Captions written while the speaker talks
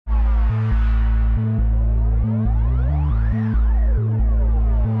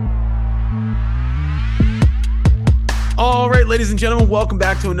ladies and gentlemen, welcome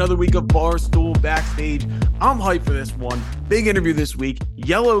back to another week of Barstool Backstage. I'm hyped for this one. Big interview this week.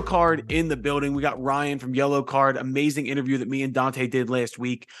 Yellowcard in the building. We got Ryan from Yellowcard. Amazing interview that me and Dante did last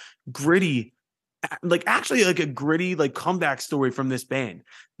week. Gritty, actually a gritty comeback story from this band.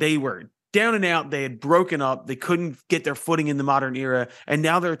 They were down and out. They had broken up. They couldn't get their footing in the modern era. And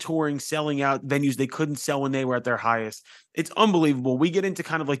now they're touring, selling out venues they couldn't sell when they were at their highest. It's unbelievable. We get into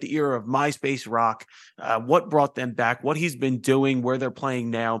kind of like the era of MySpace rock, what brought them back, what he's been doing, where they're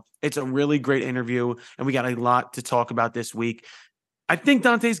playing now. It's a really great interview, and we got a lot to talk about this week. I think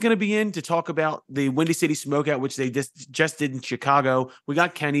Dante's going to be in to talk about the Windy City Smokeout, which they just did in Chicago. We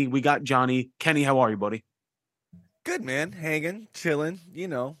got Kenny. We got Johnny. Kenny, how are you, buddy? Good, man. Hanging, chilling,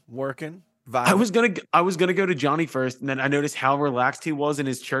 working. Vibing. I was gonna go to Johnny first, and then I noticed how relaxed he was in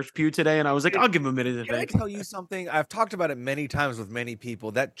his church pew today, and I was like, I'll give him a minute to think. Can I tell you something? I've talked about it many times with many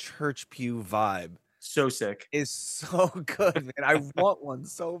people. That church pew vibe, so sick, is so good, man. I want one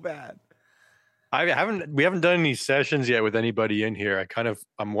so bad. We haven't done any sessions yet with anybody in here.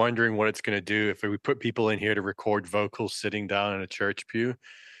 I'm wondering what it's gonna do if we put people in here to record vocals sitting down in a church pew,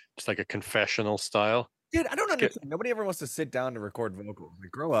 just like a confessional style. Dude, I don't understand. Nobody ever wants to sit down to record vocals.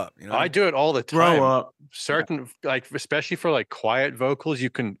 Like, grow up, I do it all the time. Grow up. Certain, especially for quiet vocals, you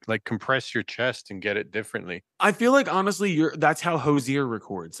can compress your chest and get it differently. I feel like honestly, that's how Hosier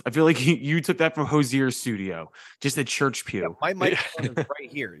records. I feel like you took that from Hosier's studio, just a church pew. Yeah, my microphone is right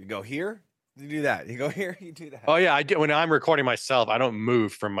here. You go here, you do that. You go here, you do that. Oh yeah, I do. When I'm recording myself, I don't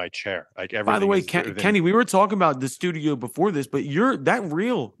move from my chair. By the way, Kenny, we were talking about the studio before this, but that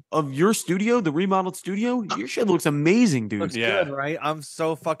reel of your studio, the remodeled studio, your shit looks amazing, dude. Looks good, right? I'm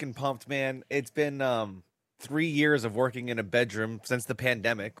so fucking pumped, man. It's been 3 years of working in a bedroom since the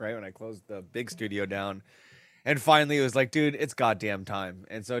pandemic, right? When I closed the big studio down. And finally it was like, dude, it's goddamn time.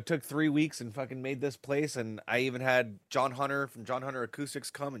 And so it took 3 weeks and fucking made this place. And I even had John Hunter from John Hunter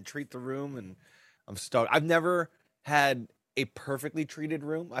Acoustics come and treat the room. And I'm stoked. I've never had a perfectly treated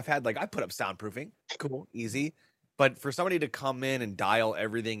room. I've had I put up soundproofing. Cool, easy. But for somebody to come in and dial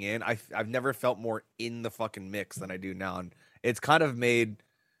everything in, I've never felt more in the fucking mix than I do now. And it's kind of made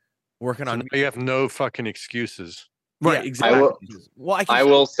working on. You have no fucking excuses. Right, yeah, exactly. I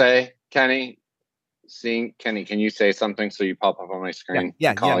will say, Kenny, can you say something so you pop up on my screen?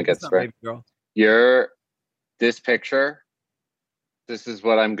 Yeah. Colin gets right. This picture, this is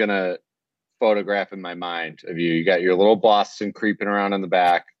what I'm gonna photograph in my mind of you. You got your little Boston creeping around in the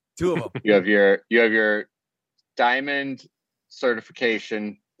back. Two of them. You have your diamond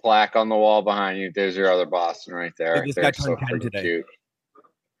certification plaque on the wall behind you. There's your other Boston right there. This guy turned 10 today. Cute.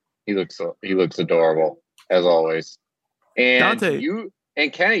 He looks adorable as always. And Dante.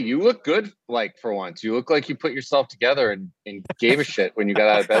 And Kenny, you look good. For once, you look like you put yourself together and gave a shit when you got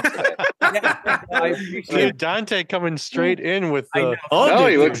out of bed today. I appreciate Dante coming straight in with the. No,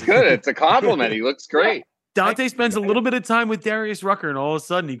 he looks good. It's a compliment. He looks great. Dante spends a little bit of time with Darius Rucker, and all of a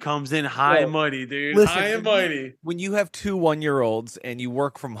sudden he comes in high and mighty, dude. Listen, high and mighty. When you have 2 1-year-olds and you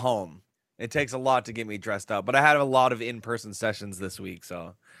work from home, it takes a lot to get me dressed up. But I had a lot of in-person sessions this week,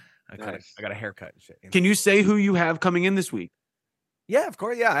 so I got a haircut and shit. Can you say who you have coming in this week? Yeah, of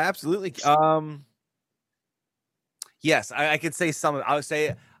course. Yeah, absolutely. Yes, I could say some. I would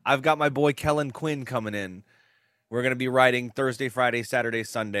say I've got my boy Kellen Quinn coming in. We're gonna be riding Thursday, Friday, Saturday,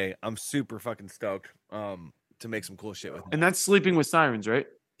 Sunday. I'm super fucking stoked to make some cool shit with him. And that's Sleeping with Sirens, right?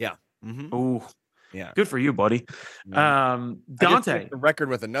 Yeah. Mm-hmm. Oh, yeah. Good for you, buddy. Mm-hmm. Dante, the record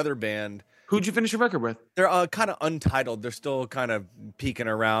with another band. Who'd you finish your record with? They're kind of untitled. They're still kind of peeking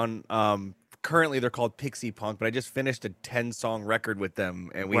around. Currently they're called Pixie Punk, but I just finished a 10-song record with them,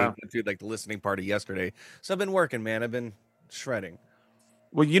 and we went through the listening party yesterday. So I've been working, man. I've been shredding.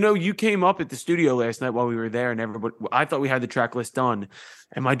 Well, you came up at the studio last night while we were there, and everybody. I thought we had the track list done,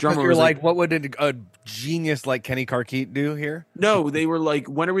 and my drummer was like, "What would a genius like Kenny Carkeet do here?" No, they were like,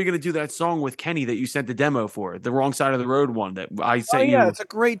 "When are we going to do that song with Kenny that you sent the demo for? The Wrong Side of the Road one that I sent you." Yeah, it's a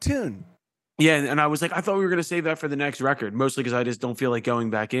great tune. Yeah, and I was like, I thought we were going to save that for the next record, mostly because I just don't feel like going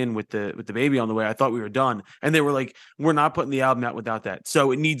back in with the baby on the way. I thought we were done, and they were like, "We're not putting the album out without that,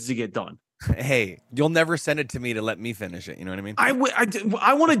 so it needs to get done." Hey, you'll never send it to me to let me finish it. You know what I mean? I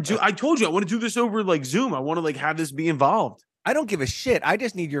want to do. I told you I want to do this over Zoom. I want to have this be involved. I don't give a shit. I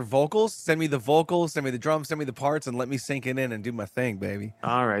just need your vocals. Send me the vocals, send me the drums, send me the parts, and let me sink it in and do my thing, baby.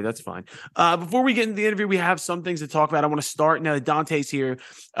 All right, that's fine. Before we get into the interview, we have some things to talk about. I want to start now that Dante's here.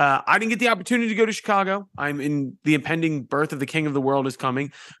 I didn't get the opportunity to go to Chicago. I'm in the impending birth of the king of the world is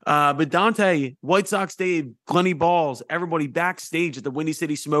coming. But Dante, White Sox Dave, Glenny Balls, everybody backstage at the Windy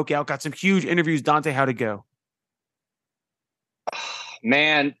City Smokeout. Got some huge interviews. Dante, how'd it go?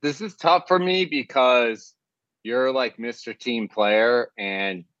 Man, this is tough for me because you're like Mr. Team Player,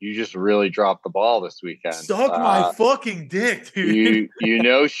 and you just really dropped the ball this weekend. Suck my fucking dick, dude.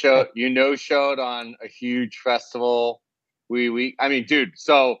 Showed on a huge festival. I mean, dude.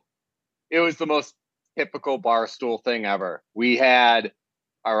 So it was the most typical Barstool thing ever. We had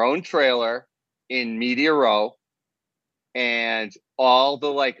our own trailer in Media Row, and all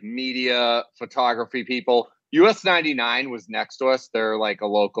the like media photography people. US 99 was next to us. They're like a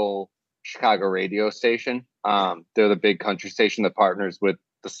local Chicago radio station. They're the big country station that partners with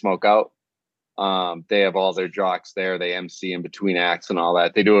the Smokeout. They have all their jocks there. They MC in between acts and all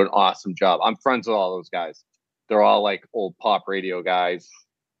that. They do an awesome job. I'm friends with all those guys. They're all like old pop radio guys.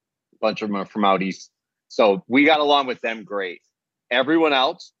 A bunch of them are from out east. So we got along with them great. Everyone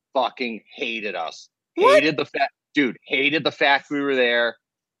else fucking hated us. Hated the fact we were there.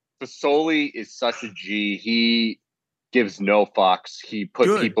 Fasoli is such a G. He gives no fucks. He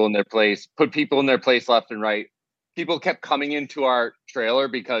put people in their place left and right. People kept coming into our trailer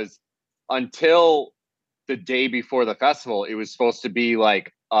because until the day before the festival, it was supposed to be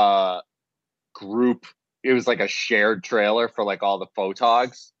like a group. It was like a shared trailer for like all the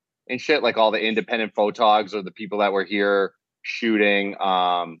photogs and shit, like all the independent photogs or the people that were here shooting.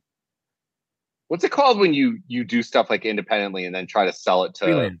 What's it called when you do stuff like independently and then try to sell it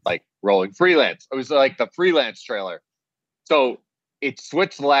to like rolling freelance? It was like the freelance trailer. So it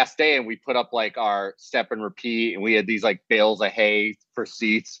switched the last day and we put up like our step and repeat, and we had these like bales of hay for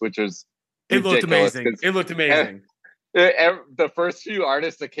seats, which was ridiculous. It looked amazing. The first few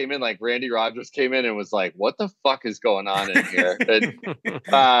artists that came in, like Randy Rogers came in and was like, what the fuck is going on in here?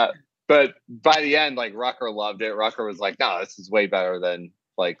 But by the end, like Rucker loved it. Rucker was like, no, this is way better than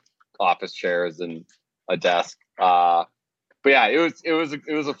like office chairs and a desk. But yeah, it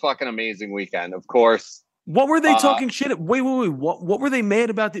was a fucking amazing weekend. Of course. What were they talking shit? Wait. What were they mad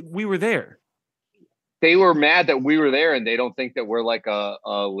about that we were there? They were mad that we were there and they don't think that we're like a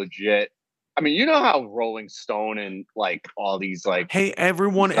legit. I mean, you know how Rolling Stone and like all these like, hey,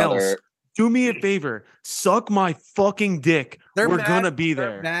 everyone else, do me a favor, suck my fucking dick. We're gonna be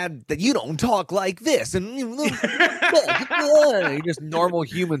there. They're mad that you don't talk like this, and you're just normal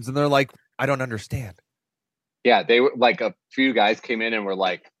humans, and they're like, I don't understand. Yeah, they were like a few guys came in and were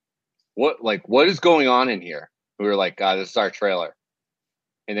like, what is going on in here? We were like, God, this is our trailer,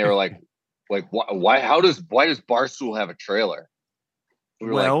 and they were like, why does Barstool have a trailer?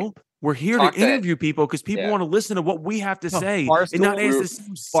 We're here to interview people because people want to listen to what we have to say and not ask the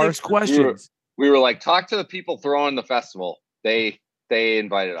same 6 questions. We were like, talk to the people throwing the festival. They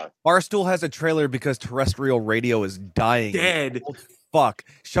invited us. Barstool has a trailer because terrestrial radio is dying. Dead. Oh, fuck.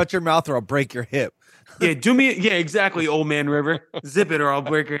 Shut your mouth or I'll break your hip. Yeah, exactly, Old Man River. Zip it or I'll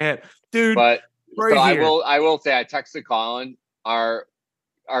break your hip. Dude, I will say I texted Colin. Our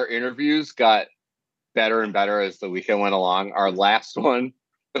interviews got better and better as the weekend went along. Our last one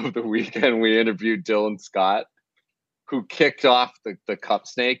of the weekend, we interviewed Dylan Scott, who kicked off the cup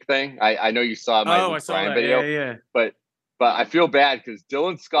snake thing. I know you saw my Brian video. Yeah. But I feel bad because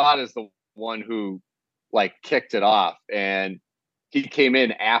Dylan Scott is the one who like kicked it off, and he came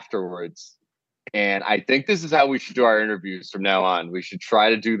in afterwards. And I think this is how we should do our interviews from now on. We should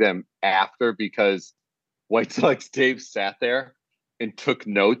try to do them after, because White Sox Dave sat there and took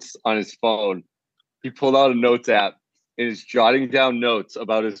notes on his phone. He pulled out a notes app and is jotting down notes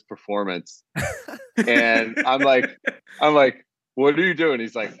about his performance. And I'm like, what are you doing?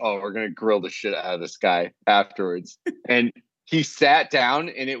 He's like, oh, we're going to grill the shit out of this guy afterwards. And he sat down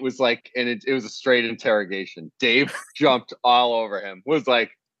and it was like, it was a straight interrogation. Dave jumped all over him, was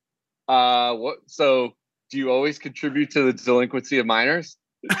like, what? So do you always contribute to the delinquency of minors?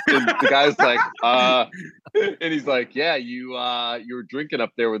 And the guy's like, and he's like, yeah, you were drinking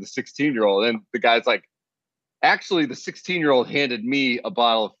up there with a 16-year-old. And the guy's like, actually, the 16-year-old handed me a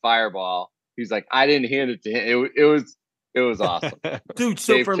bottle of Fireball. He's like, I didn't hand it to him. It was awesome. Dude,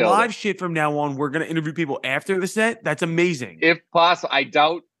 so Dave for live shit from now on, we're going to interview people after the set? That's amazing. If possible. I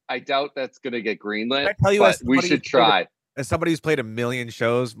doubt that's going to get greenlit, I tell you but we should try. As somebody who's played a million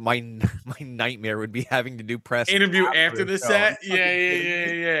shows, my nightmare would be having to do press interview after the set.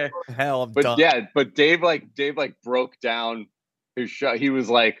 Yeah. Hell, I'm done. Yeah, but Dave broke down his show. He was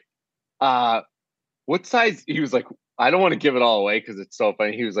like, what size? He was like, I don't want to give it all away because it's so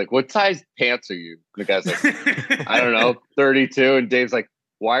funny. He was like, what size pants are you? And the guy's like, I don't know, 32. And Dave's like,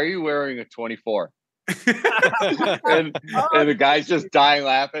 why are you wearing a 24? and the guy's just dying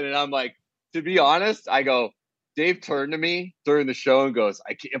laughing. And I'm like, to be honest, I go, Dave turned to me during the show and goes,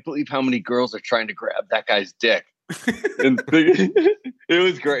 I can't believe how many girls are trying to grab that guy's dick. And it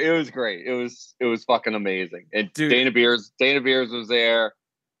was great. It was great. It was fucking amazing. And dude, Dana Beers was there.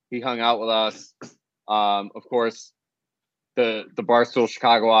 He hung out with us. Of course, the Barstool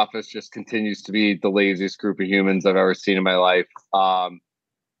Chicago office just continues to be the laziest group of humans I've ever seen in my life.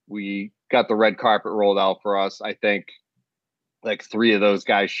 We got the red carpet rolled out for us. I think like 3 of those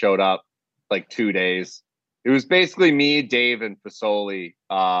guys showed up like 2 days. It was basically me, Dave, and Fasoli,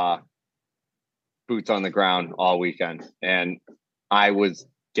 boots on the ground all weekend. And I was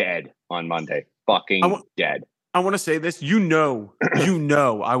dead on Monday. Fucking dead. I want to say this. You know,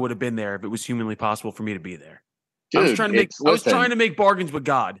 I would have been there if it was humanly possible for me to be there. Dude, I was trying to make bargains with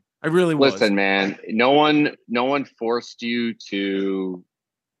God. I really was. Listen, man, no one forced you to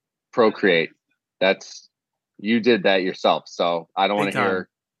procreate. You did that yourself. So I don't want to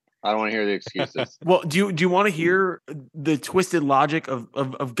hear the excuses. Well, do you want to hear the twisted logic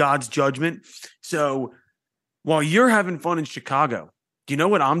of God's judgment? So while you're having fun in Chicago, do you know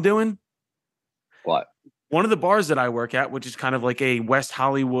what I'm doing? What? One of the bars that I work at, which is kind of like a West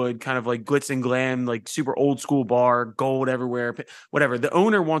Hollywood, kind of like glitz and glam, like super old school bar, gold everywhere, whatever. The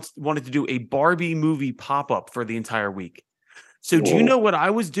owner wanted to do a Barbie movie pop-up for the entire week. So do you know what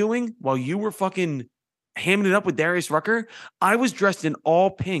I was doing while you were fucking hamming it up with Darius Rucker? I was dressed in all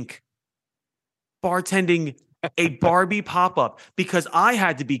pink, bartending a Barbie pop-up because I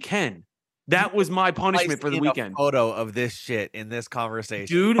had to be Ken. That was my punishment for the weekend. A photo of this shit in this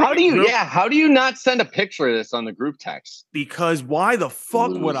conversation, dude. How do you not send a picture of this on the group text? Because why the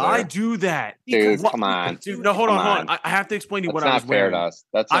fuck would I do that? Dude, come on. Dude, no, hold on. I have to explain to you what I was wearing. That's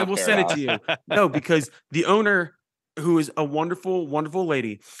not fair to us. I will send it to you. No, because the owner, who is a wonderful, wonderful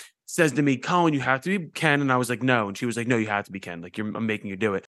lady, says to me, Colin, you have to be Ken. And I was like, no. And she was like, no, you have to be Ken. Like, I'm making you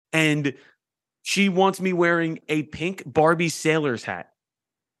do it. And she wants me wearing a pink Barbie sailor's hat.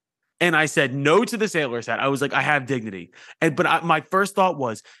 And I said no to the sailor's hat. I was like, I have dignity. But my first thought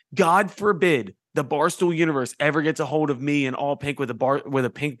was, God forbid the Barstool universe ever gets a hold of me in all pink with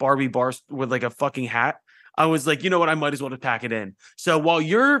a pink Barbie bar with like a fucking hat. I was like, you know what? I might as well just pack it in. So while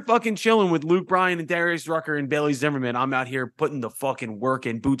you're fucking chilling with Luke Bryan and Darius Rucker and Bailey Zimmerman, I'm out here putting the fucking work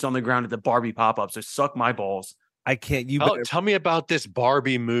in, boots on the ground at the Barbie pop-up. So suck my balls. I can't. Tell me about this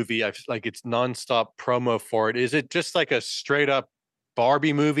Barbie movie. I've like it's nonstop promo for it. Is it just like a straight up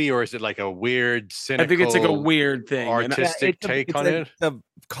Barbie movie, or is it like a weird, cynical? I think it's like a weird thing, artistic take on it.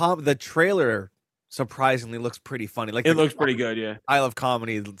 The trailer surprisingly looks pretty funny. Like it looks pretty good. Yeah, I love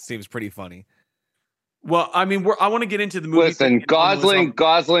comedy. Seems pretty funny. Well, I mean, I want to get into the movie. Listen,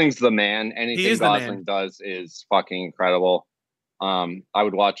 Gosling's the man. Anything Gosling does is fucking incredible. I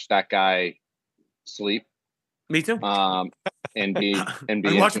would watch that guy sleep. Me too. And be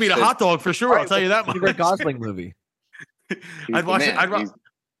I'd watch me eat a hot dog for sure. I'll tell you that much. Favorite Gosling movie. I'd watch it.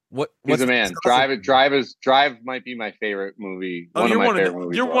 He's a man. Drive might be my favorite movie.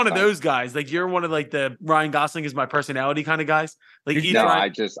 You're one of those guys. Like you're one of like the Ryan Gosling is my personality kind of guys. Like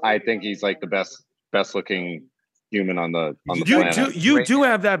I think he's like the best looking human on the planet. You do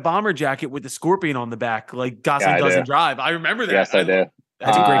have that bomber jacket with the scorpion on the back. Like Gosling doesn't drive. I remember that. Yes, I do.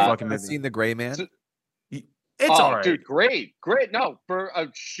 That's a great fucking movie. I've seen The Gray Man. It's all right, dude. Great. No, for a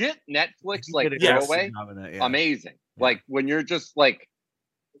shit Netflix like throwaway, amazing. Like when you're just like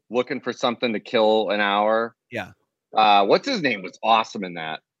looking for something to kill an hour. Yeah. What's his name was awesome in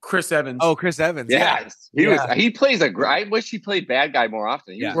that. Chris Evans. Oh, Chris Evans. Yes. He plays I wish he played bad guy more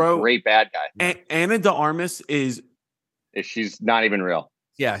often. He was a great bad guy. Anna de Armas she's not even real.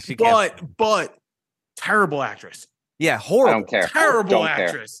 Yeah, she but terrible actress. Yeah, horrible. I don't care. Terrible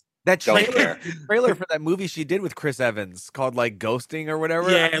actress. That trailer for that movie she did with Chris Evans called like Ghosting or whatever.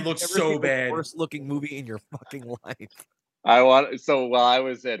 Yeah, it looks so bad. Worst looking movie in your fucking life. While I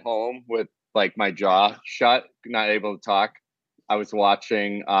was at home with like my jaw shut, not able to talk, I was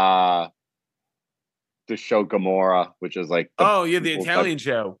watching the show Gomorrah, which is like the Italian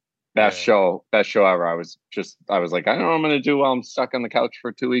show. Best show ever. I was like, I don't know what I'm gonna do while I'm stuck on the couch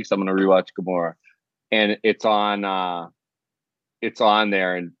for 2 weeks. I'm gonna rewatch Gomorrah. And it's on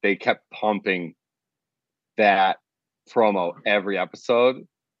there, and they kept pumping that promo every episode.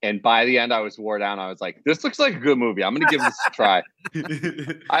 And by the end, I was wore down. I was like, "This looks like a good movie. I'm going to give this a try."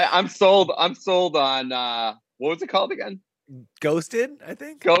 I'm sold. I'm sold on what was it called again? Ghosted, I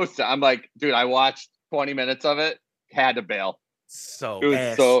think. Ghosted. I'm like, dude. I watched 20 minutes of it. Had to bail.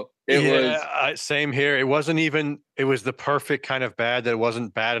 It was same here. It wasn't even. It was the perfect kind of bad that it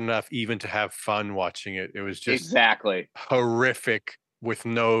wasn't bad enough even to have fun watching it. It was just exactly horrific with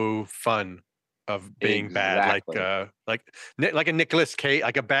no fun of being bad, like a Nicolas Cage,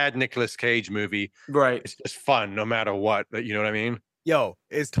 like a bad Nicolas Cage movie. Right. It's just fun no matter what. You know what I mean? Yo,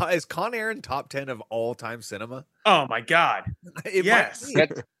 is Con Air in top 10 of all time cinema? Oh my God! Yes,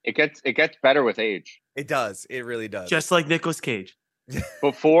 it gets better with age. It does. It really does. Just like Nicolas Cage.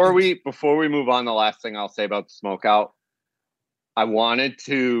 Before we move on, the last thing I'll say about the Smokeout, I wanted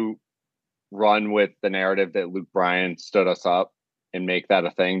to run with the narrative that Luke Bryan stood us up and make that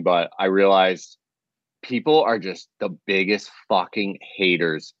a thing, but I realized people are just the biggest fucking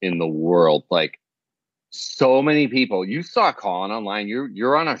haters in the world. Like, so many people. You saw Colin online.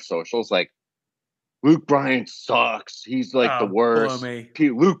 You're on our socials. Like, Luke Bryan sucks. He's like the worst.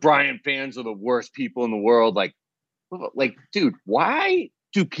 Luke Bryan fans are the worst people in the world. Like, dude, why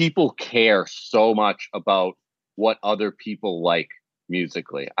do people care so much about what other people like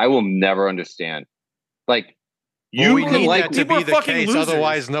musically? I will never understand. Like, we need like that to people be are the fucking case. losers.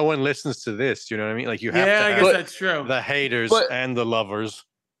 Otherwise, no one listens to this. You know what I mean? Like, you have to I have guess that's true. the haters and the lovers.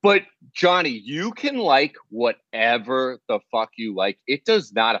 But Johnny, you can like whatever the fuck you like. It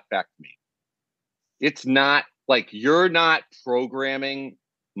does not affect me. It's not like you're not programming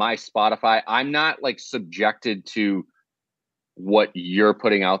my Spotify. I'm not like subjected to what you're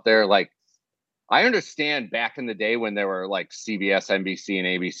putting out there. Like, I understand back in the day when there were like CBS, NBC, and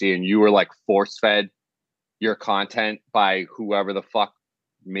ABC, and you were like force fed your content by whoever the fuck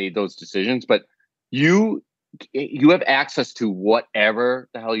made those decisions. But you have access to whatever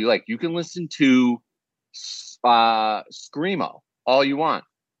the hell you like. You can listen to Screamo all you want.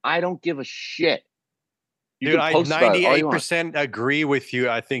 I don't give a shit. Dude, I 98% agree with you.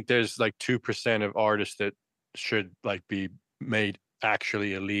 I think there's like 2% of artists that should like be made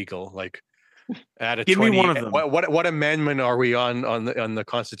actually illegal. Like, add a Give 20. me one of them. What amendment are we on the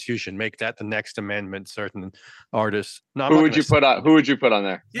Constitution? Make that the next amendment. Certain artists. No, who would you put on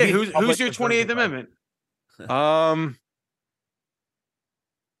there? Yeah, who's your 28th Amendment? I'm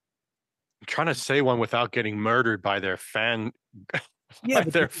trying to say one without getting murdered by their fans. You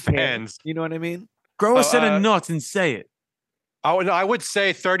know what I mean? Grow a set of nuts and say it. I would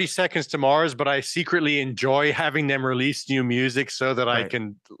say 30 Seconds to Mars, but I secretly enjoy having them release new music so that I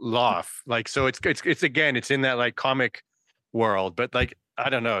can laugh. Like, so it's again, it's in that like comic world, but like, I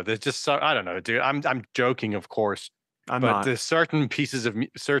don't know. There's just I don't know, dude. I'm joking, of course, but there's certain pieces of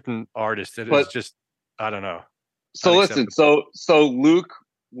certain artists that is just, I don't know. So listen, so Luke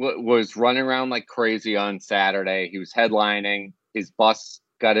was running around like crazy on Saturday. He was headlining. His bus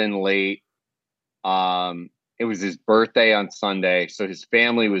got in late. It was his birthday on Sunday, so his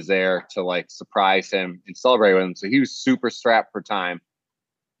family was there to like surprise him and celebrate with him. So he was super strapped for time.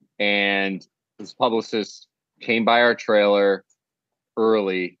 And his publicist came by our trailer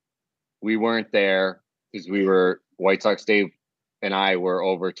early. We weren't there because White Sox Dave and I were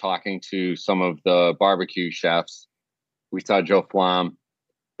over talking to some of the barbecue chefs. We saw Joe Flom,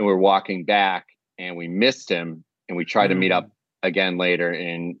 and we're walking back, and we missed him, and we tried to meet up again later,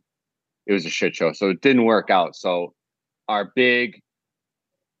 and it was a shit show. So it didn't work out. So our big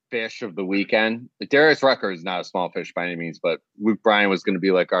fish of the weekend, Darius Rucker is not a small fish by any means, but Luke Bryan was going to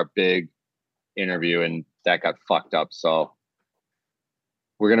be like our big interview, and that got fucked up. So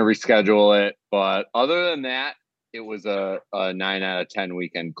we're going to reschedule it. But other than that, it was a 9 out of 10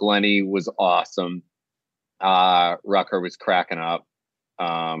 weekend. Glennie was awesome. Rucker was cracking up.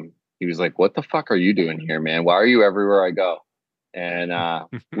 He was like, "What the fuck are you doing here, man? Why are you everywhere I go?" And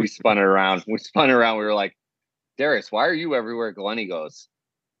we spun it around. We were like, "Darius, why are you everywhere Glennie goes?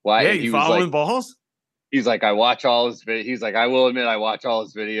 Why?" Yeah, you following balls? He's like, "I watch all his videos." He's like, "I will admit, I watch all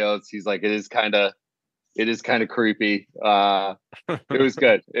his videos." He's like, it is kind of creepy. It was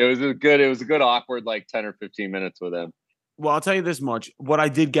good. It was a good awkward like 10 or 15 minutes with him. Well, I'll tell you this much. What I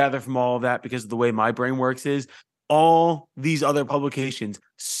did gather from all of that, because of the way my brain works, is all these other publications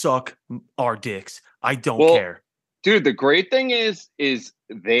suck our dicks. I don't care. Dude, the great thing is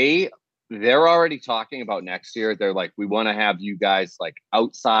they're already talking about next year. They're like, we want to have you guys like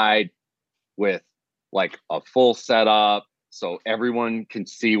outside with like a full setup so everyone can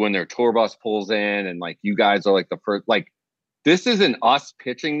see when their tour bus pulls in, and like you guys are like the first. Like, this isn't us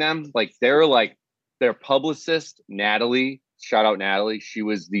pitching them. Like, they're like their publicist, Natalie. Shout out Natalie. She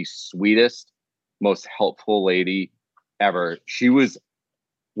was the sweetest, most helpful lady ever. She was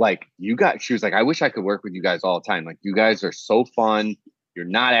like, she was like, I wish I could work with you guys all the time. Like, you guys are so fun. You're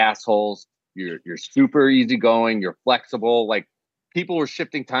not assholes. You're super easygoing. You're flexible. Like, people were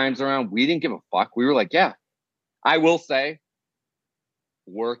shifting times around. We didn't give a fuck. We were like, yeah. I will say,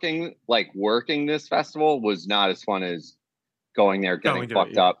 working this festival was not as fun as going there, getting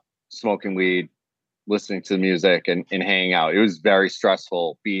fucked up, smoking weed, listening to the music, and hanging out. It was very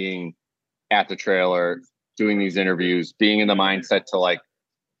stressful being at the trailer, doing these interviews, being in the mindset to like,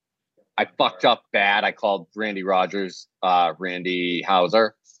 I fucked up bad. I called Randy Rogers, Randy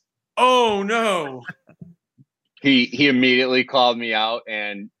Hauser. Oh no. He immediately called me out,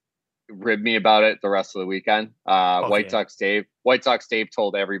 and ribbed me about it the rest of the weekend. White Sox Dave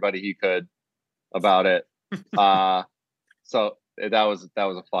told everybody he could about it. So that was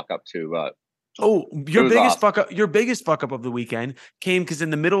a fuck up too, but your biggest fuck up of the weekend came because in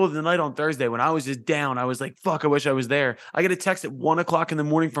the middle of the night on Thursday, when I was just down, I was like, fuck, I wish I was there. I get a text at 1:00 in the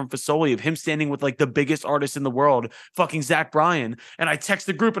morning from Fasoli of him standing with like the biggest artist in the world, fucking Zach Bryan. And I text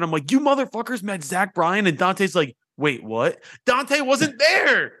the group and I'm like, you motherfuckers met Zach Bryan? And Dante's like, wait, what? Dante wasn't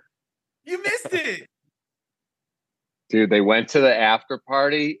there. You missed it. Dude, they went to the after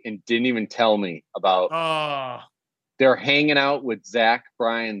party and didn't even tell me about they're hanging out with Zach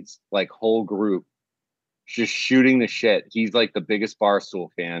Bryan's like whole group, just shooting the shit. He's like the biggest Barstool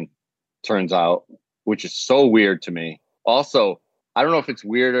fan, turns out, which is so weird to me. Also, I don't know if it's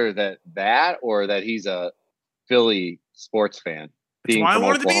weirder that or that he's a Philly sports fan. That's why I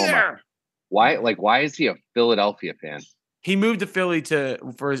wanted to be there. Why is he a Philadelphia fan? He moved to Philly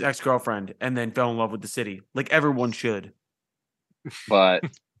for his ex-girlfriend and then fell in love with the city, like everyone should. But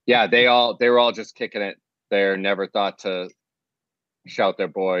yeah, they were all just kicking it. They never thought to shout their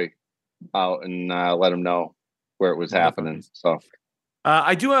boy out and let him know where it was happening. So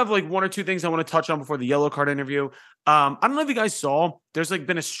I do have like one or two things I want to touch on before the Yellowcard interview. I don't know if you guys saw, there's like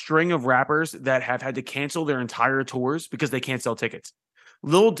been a string of rappers that have had to cancel their entire tours because they can't sell tickets.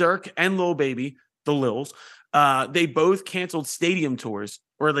 Lil Durk and Lil Baby, the Lils, they both canceled stadium tours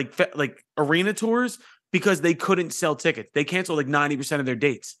or like arena tours because they couldn't sell tickets. They canceled like 90% of their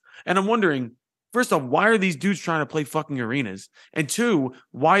dates. And I'm wondering, first off, why are these dudes trying to play fucking arenas? And two,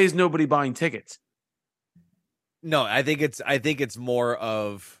 why is nobody buying tickets? No, I think it's more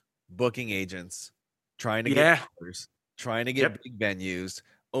of booking agents trying to get tours, trying to get big venues,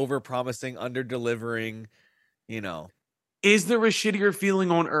 over promising, under delivering, Is there a shittier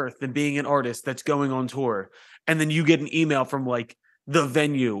feeling on earth than being an artist that's going on tour and then you get an email from like the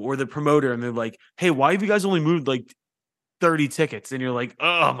venue or the promoter and they're like, hey, why have you guys only moved like 30 tickets? And you're like,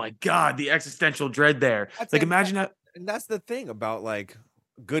 oh my God, the existential dread there. Imagine that. And that's the thing about like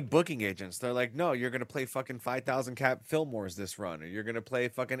good booking agents. They're like, no, you're going to play fucking 5,000 cap Fillmores this run, or you're going to play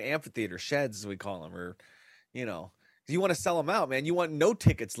fucking amphitheater sheds, as we call them, or, you want to sell them out, man. You want no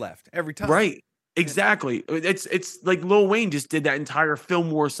tickets left every time. Right. Exactly. It's like Lil Wayne just did that entire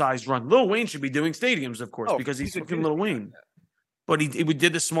Fillmore sized run. Lil Wayne should be doing stadiums, of course, because he's fucking Lil Wayne. But he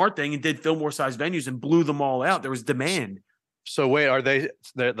did the smart thing and did Fillmore sized venues and blew them all out. There was demand. So wait,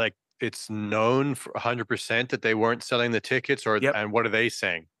 they're like, it's known for 100% that they weren't selling the tickets, and what are they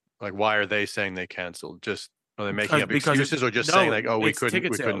saying? Like, why are they saying they canceled? Just are they making up excuses, or just saying like, oh, we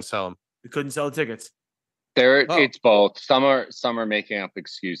couldn't sell them? We couldn't sell the tickets. It's both. Some are making up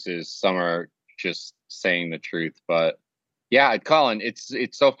excuses. Some are just saying the truth. But yeah, Colin, it's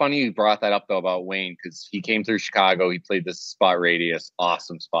so funny you brought that up though about Wayne, because he came through Chicago. He played this spot Radius,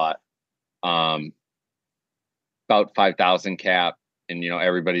 awesome spot. About 5,000 cap, and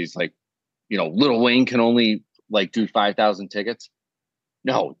everybody's like, Lil Wayne can only like do 5,000 tickets.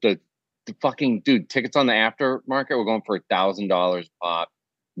 No, the fucking dude, tickets on the aftermarket were going for $1,000 pop.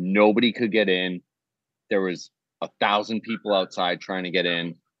 Nobody could get in. There was 1,000 people outside trying to get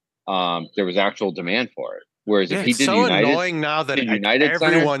in. There was actual demand for it. Whereas if he did United, annoying now that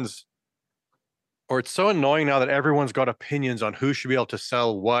it's so annoying now that everyone's got opinions on who should be able to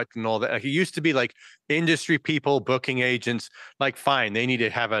sell what and all that. Like, it used to be like industry people, booking agents, like fine, they need to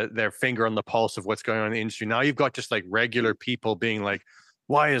have their finger on the pulse of what's going on in the industry. Now you've got just like regular people being like,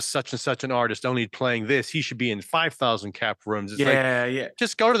 why is such and such an artist only playing this? He should be in 5,000 cap rooms. It's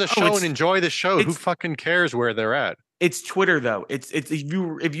just go to the show and enjoy the show. Who fucking cares where they're at? It's Twitter though. It's if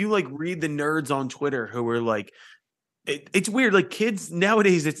you like read the nerds on Twitter who are like, it's weird. Like kids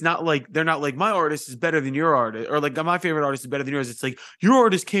nowadays, it's not like they're not like my artist is better than your artist, or like my favorite artist is better than yours. It's like your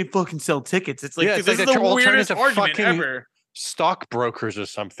artist can't fucking sell tickets. It's like this is the weirdest argument ever. Stockbrokers or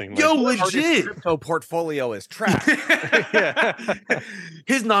something. Yo, legit. Crypto portfolio is trash.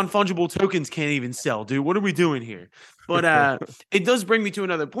 His non-fungible tokens can't even sell, dude. What are we doing here? But it does bring me to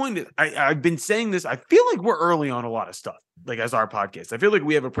another point. I've been saying this. I feel like we're early on a lot of stuff, like as our podcast. I feel like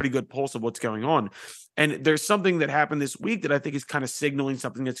we have a pretty good pulse of what's going on. And there's something that happened this week that I think is kind of signaling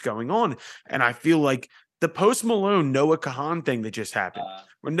something that's going on. And I feel like the Post Malone Noah Kahan thing that just happened,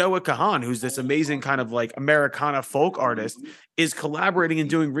 where Noah Kahan, who's this amazing kind of like Americana folk artist, is collaborating and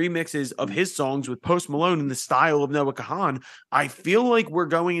doing remixes of his songs with Post Malone in the style of Noah Kahan. I feel like we're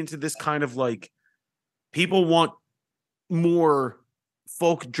going into this kind of like people want more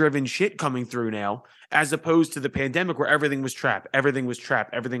folk driven shit coming through now, as opposed to the pandemic where everything was trap. I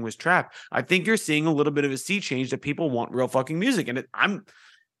think you're seeing a little bit of a sea change that people want real fucking music. And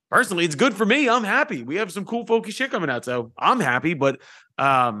personally, it's good for me. I'm happy. We have some cool folky shit coming out, so I'm happy. But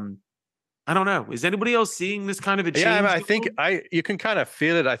I don't know. Is anybody else seeing this kind of a change? Yeah, I mean, I think you can kind of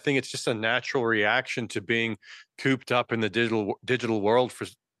feel it. I think it's just a natural reaction to being cooped up in the digital world for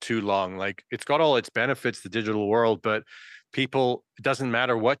too long. Like, it's got all its benefits, the digital world, but people, it doesn't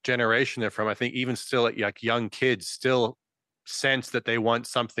matter what generation they're from. I think even still, like young kids still sense that they want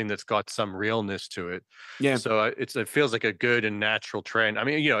something that's got some realness to it. Yeah. So it feels like a good and natural trend. I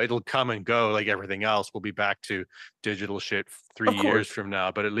mean, it'll come and go like everything else. We'll be back to digital shit 3 years from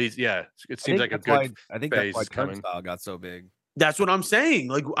now, but at least, yeah, it seems like a good I think phase that's why coming. Turnstile got so big. That's what I'm saying.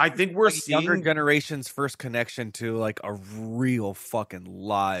 Like, I think we're Like seeing younger generation's first connection to like a real fucking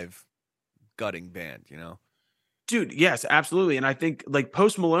live gutting band, dude, yes, absolutely. And I think like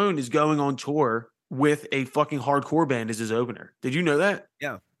Post Malone is going on tour with a fucking hardcore band as his opener. Did you know that?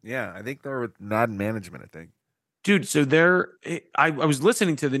 Yeah. I think they're with Mad Management, I think. Dude, so I was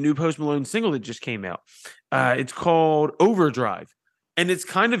listening to the new Post Malone single that just came out. It's called Overdrive. And it's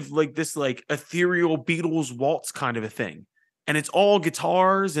kind of like this like ethereal Beatles waltz kind of a thing. And it's all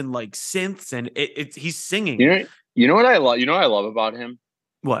guitars and like synths, and he's singing. You know what I love? You know what I love about him?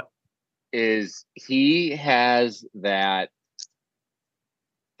 What? Is he has that,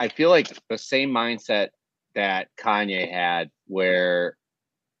 I feel like the same mindset that Kanye had, where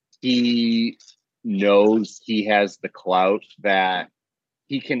he knows he has the clout that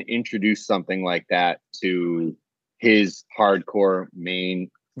he can introduce something like that to his hardcore main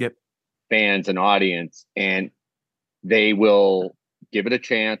fans and audience, and they will give it a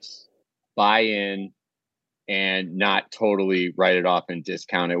chance, buy in, and not totally write it off and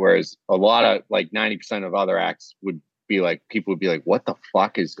discount it. Whereas a lot of like 90% of other acts people would be like, what the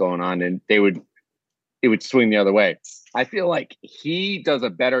fuck is going on? And it would swing the other way. I feel like he does a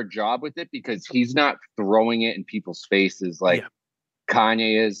better job with it because he's not throwing it in people's faces like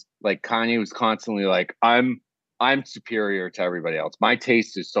Kanye is. Like Kanye was constantly like, I'm superior to everybody else. My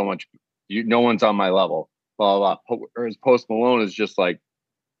taste is so much, no one's on my level, blah, blah, blah. Whereas Post Malone is just like,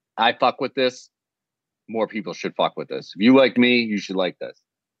 I fuck with this. More people should fuck with this. If you like me, you should like this.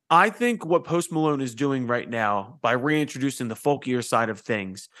 I think what Post Malone is doing right now by reintroducing the folkier side of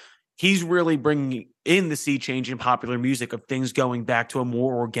things, he's really bringing in the sea change in popular music of things going back to a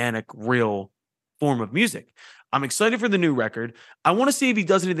more organic, real form of music. I'm excited for the new record. I want to see if he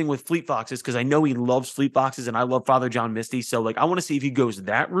does anything with Fleet Foxes because I know he loves Fleet Foxes and I love Father John Misty. So like, I want to see if he goes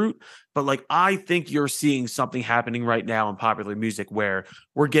that route. But like, I think you're seeing something happening right now in popular music where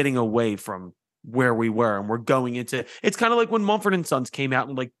we're getting away from where we were and we're going into, it's kind of like when Mumford and Sons came out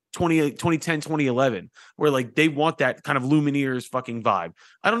in like 2010, 2011, where like they want that kind of Lumineers fucking vibe.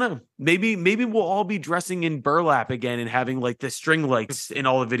 I don't know. Maybe we'll all be dressing in burlap again and having like the string lights in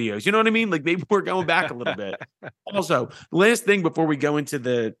all the videos. You know what I mean? Like maybe we're going back a little bit. Also, last thing before we go into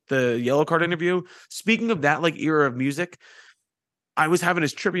the Yellowcard interview, speaking of that like era of music, I was having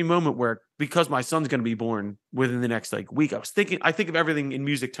this trippy moment where, because my son's going to be born within the next like week, I think of everything in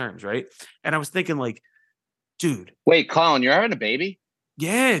music terms, right? And I was thinking like, dude. Wait, Colin, you're having a baby?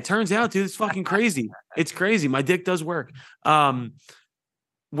 Yeah, it turns out, dude, it's fucking crazy. It's crazy. My dick does work. When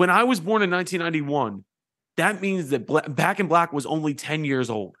I was born in 1991, that means that Back in Black was only 10 years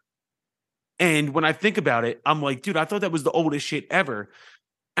old. And when I think about it, I'm like, dude, I thought that was the oldest shit ever.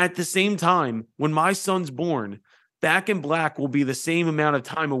 At the same time, when my son's born, Back in Black will be the same amount of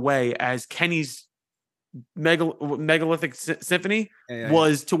time away as Kenny's megalithic symphony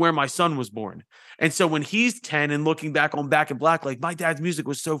was to where my son was born. And so when he's 10 and looking back on Back in Black, like my dad's music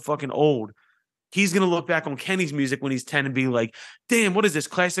was so fucking old, he's going to look back on Kenny's music when he's 10 and be like, damn, what is this,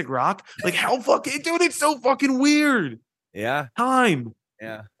 classic rock? Like how fucking, dude, it's so fucking weird. Yeah. Time.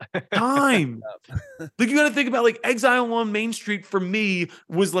 Yeah. Time. Like you got to think about like Exile on Main Street for me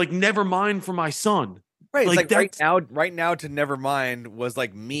was like Nevermind for my son. Right. Like right now to Nevermind was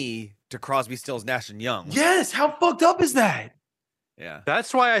like me to Crosby, Stills, Nash and Young. Yes. How fucked up is that? Yeah.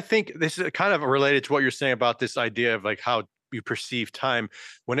 That's why I think this is kind of related to what you're saying about this idea of like how you perceive time.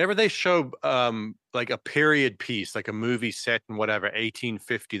 Whenever they show like a period piece, like a movie set in whatever,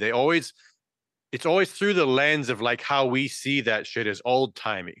 1850, it's always through the lens of like how we see that shit as old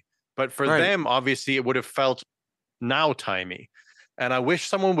timey. But for them, obviously it would have felt now timey. And I wish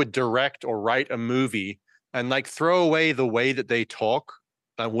someone would direct or write a movie and like throw away the way that they talk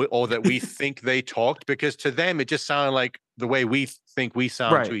or that we think they talked, because to them, it just sounded like the way we think we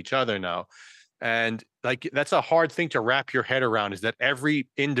sound to each other now. And like, that's a hard thing to wrap your head around, is that every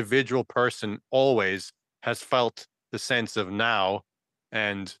individual person always has felt the sense of now,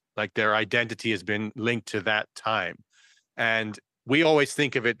 and like their identity has been linked to that time. And we always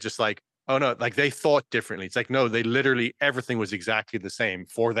think of it just like, oh no, like they thought differently. It's like, no, they literally, everything was exactly the same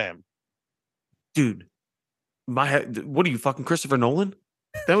for them. Dude, what are you, fucking Christopher Nolan?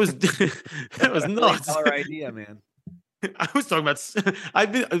 That was that was nuts. Our idea, man. I was talking about.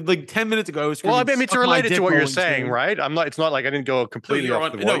 I've been like 10 minutes ago. I was Well, I screaming, mean, it's "Suck my related dick, to what you're Rolling saying, Stone." right? I'm not. It's not like I didn't go No, completely you're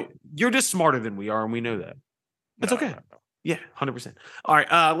off on, the no, white. you're just smarter than we are, and we know that. It's No, okay. no, no. Yeah, 100%. All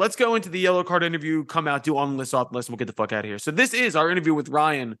right, let's go into the Yellow Card interview. Come out, do on list, off list, and we'll get the fuck out of here. So this is our interview with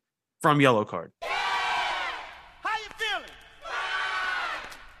Ryan from Yellow Card. How you feeling?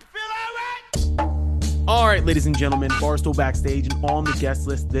 You feel all right? All right, ladies and gentlemen, Barstool Backstage, and on the guest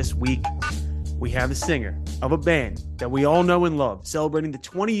list this week, we have the singer of a band that we all know and love, celebrating the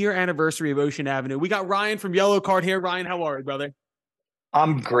 20-year anniversary of Ocean Avenue. We got Ryan from Yellow Card here. Ryan, how are you, brother?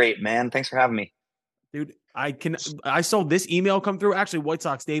 I'm great, man. Thanks for having me. Dude, I saw this email come through. Actually, White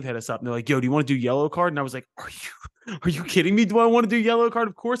Sox Dave hit us up and they're like, "Yo, do you want to do Yellow Card?" And I was like, Are you kidding me? Do I want to do Yellow Card?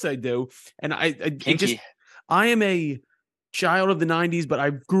 Of course I do. And I am a child of the 90s, but I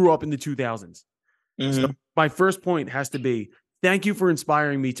grew up in the 2000s. So my first point has to be, thank you for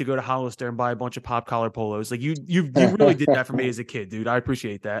inspiring me to go to Hollister and buy a bunch of pop collar polos. Like you really did that for me as a kid, dude. I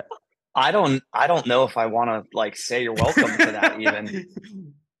appreciate that. I don't know if I want to like say you're welcome to that even.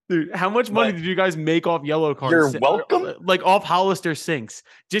 Dude, how much money did you guys make off Yellow Card? You're welcome? Like off Hollister syncs.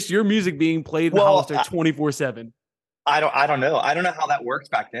 Just your music being played in Hollister 24/7. I don't know. I don't know how that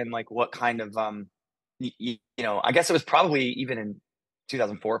worked back then. Like what kind of you know, I guess it was probably even in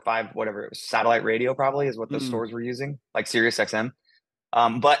 2004 or 5, whatever it was, satellite radio probably is what the stores were using, like Sirius XM.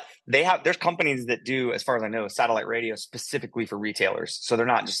 But there's companies that do, as far as I know, satellite radio specifically for retailers. So they're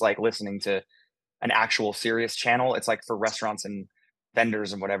not just like listening to an actual Sirius channel. It's like for restaurants and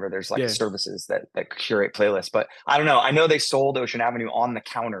vendors and whatever. There's like services that curate playlists. But I don't know. I know they sold Ocean Avenue on the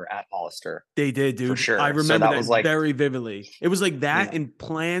counter at Hollister. They did, dude. For sure. I remember that was like, very vividly. It was like that and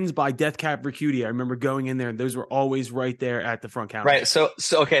Plans by Death Cab for Cutie. I remember going in there and those were always right there at the front counter. Right. So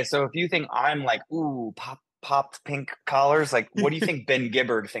okay. So if you think I'm like, ooh, pop pink collars, like what do you think Ben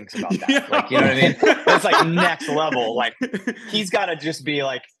Gibbard thinks about that? Like, you know what I mean? That's like next level. Like he's got to just be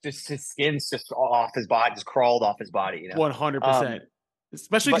like, just his skin's just off his body, just crawled off his body. You know, 100%.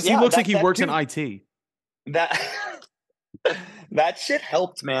 Especially because he looks like he works in IT. That shit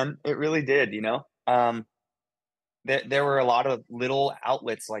helped, man. It really did. You know, there were a lot of little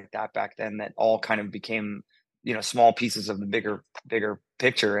outlets like that back then that all kind of became, you know, small pieces of the bigger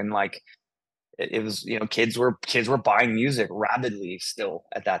picture. And like, it was, you know, kids were buying music rapidly still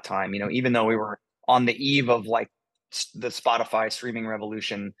at that time, you know, even though we were on the eve of like the Spotify streaming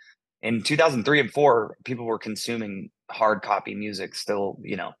revolution in 2003 and 4, people were consuming hard copy music still,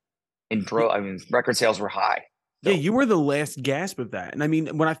 you know, I mean, record sales were high. Yeah, you were the last gasp of that. And I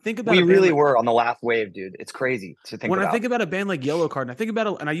mean, when I think about we really were on the last wave, dude. It's crazy to think about. When I think about a band like Yellow Card, and I think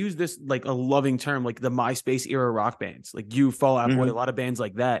about and I use this like a loving term, like the MySpace era rock bands, like you, Fall Out Boy, a lot of bands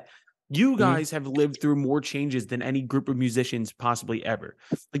like that. You guys have lived through more changes than any group of musicians possibly ever.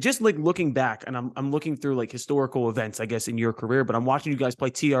 Like just like looking back, and I'm looking through like historical events, I guess, in your career, but I'm watching you guys play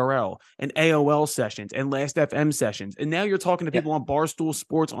TRL and AOL sessions and Last FM sessions. And now you're talking to people on Barstool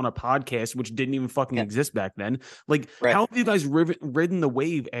Sports on a podcast, which didn't even fucking exist back then. Like, how have you guys ridden the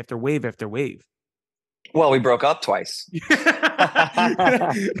wave after wave after wave? Well, we broke up twice.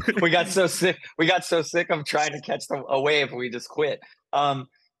 We got so sick. We got so sick of trying to catch a wave, we just quit.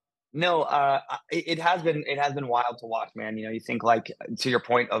 No, it has been wild to watch, man. You know, you think like to your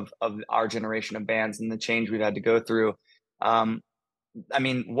point of our generation of bands and the change we've had to go through. I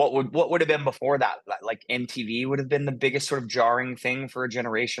mean, what would have been before that? Like MTV would have been the biggest sort of jarring thing for a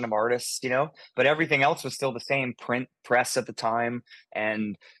generation of artists, you know, but everything else was still the same. Print press at the time,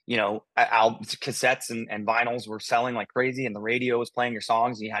 and you know, cassettes and vinyls were selling like crazy, and the radio was playing your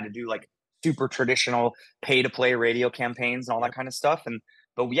songs, and you had to do like super traditional pay to play radio campaigns and all that kind of stuff.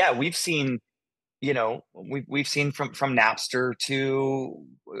 But yeah, we've seen, you know, we've seen from Napster to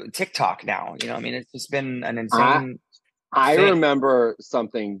TikTok now. You know, I mean, it's just been an insane. I remember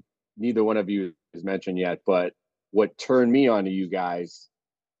something neither one of you has mentioned yet, but what turned me on to you guys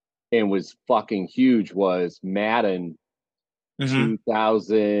and was fucking huge was Madden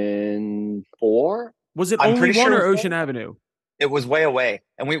 2004. Was it only one or Ocean Avenue? It was Way Away,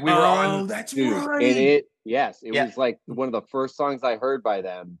 and we were on. Oh, that's dude, right. And it was like one of the first songs I heard by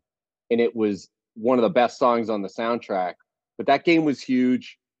them, and it was one of the best songs on the soundtrack. But that game was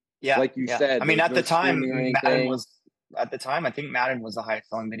huge. Yeah, like you said. I mean, at the time, Madden was. At the time, I think Madden was the highest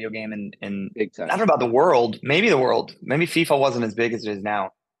selling video game in big time. I don't know about the world. Maybe FIFA wasn't as big as it is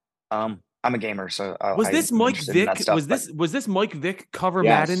now. I'm a gamer, so was this Mike Vick? Was this Mike Vick cover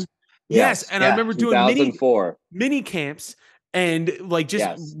Madden? Yes, and I remember doing mini camps and like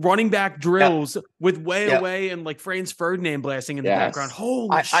just running back drills with Way Away and like Franz Ferdinand blasting in the background.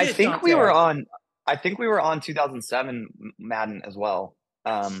 Holy shit! I think we were on 2007 Madden as well.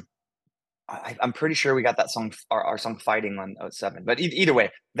 I'm pretty sure we got that song, our song Fighting on '07. But either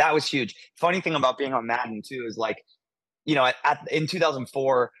way, that was huge. Funny thing about being on Madden too is like, in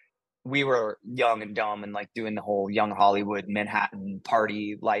 2004, we were young and dumb and like doing the whole young Hollywood Manhattan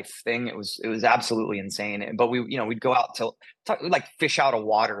party life thing. It was absolutely insane. But we'd go out to like fish out of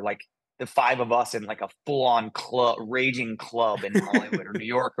water, like the 5 of us in like a full on raging club in Hollywood or New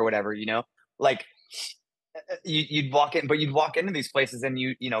York or whatever, like you'd walk into these places and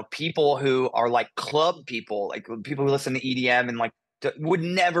people who are like club people, like people who listen to EDM and like would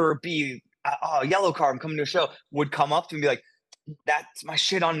never be, Yellowcard, I'm coming to a show, would come up to me and be like, that's my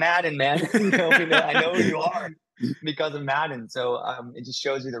shit on Madden, man. I know who you are because of Madden. So it just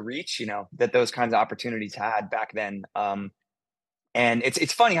shows you the reach, that those kinds of opportunities had back then. And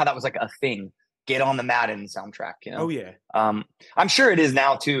it's funny how that was like a thing. Get on the Madden soundtrack, Oh yeah. I'm sure it is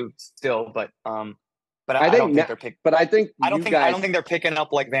now too, still, but I don't think they're picking. But I think I don't think they're picking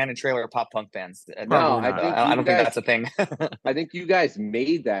up like Van and Trailer or pop punk bands. No, I don't think that's a thing. I think you guys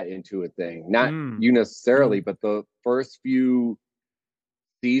made that into a thing, not you necessarily, but the first few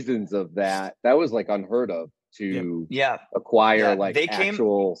seasons of that was like unheard of to acquire like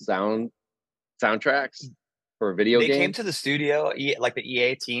actual soundtracks for a video game. They came to the studio, like the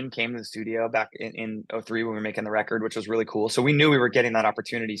EA team came to the studio back in '03 when we were making the record, which was really cool. So we knew we were getting that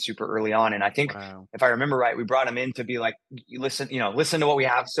opportunity super early on. And I think if I remember right, we brought them in to be like, listen to what we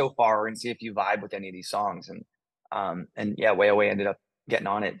have so far and see if you vibe with any of these songs. And Way ended up getting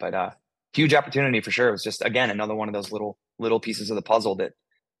on it, but huge opportunity for sure. It was just, again, another one of those little pieces of the puzzle that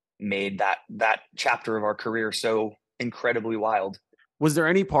made that chapter of our career so incredibly wild. Was there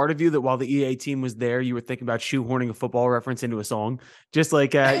any part of you that while the EA team was there, you were thinking about shoehorning a football reference into a song? Just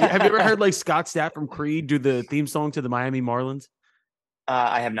like, have you ever heard like Scott Stapp from Creed do the theme song to the Miami Marlins?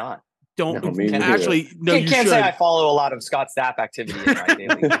 I have not. You can't say I follow a lot of Scott Stapp activity in my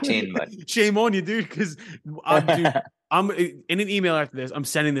daily routine, but shame on you, dude. Because I'm in an email after this. I'm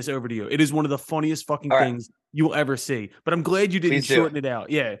sending this over to you. It is one of the funniest fucking things you will ever see. But I'm glad you didn't shorten it out.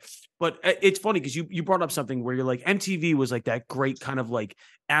 Yeah. But it's funny because you brought up something where you're like, MTV was like that great kind of like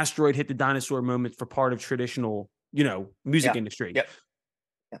asteroid hit the dinosaur moment for part of traditional, music industry. Yep.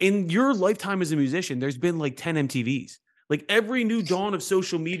 In your lifetime as a musician, there's been like 10 MTVs. Like every new dawn of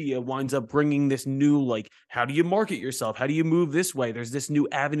social media winds up bringing this new, like, how do you market yourself? How do you move this way? There's this new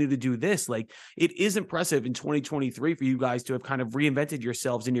avenue to do this. Like, it is impressive in 2023 for you guys to have kind of reinvented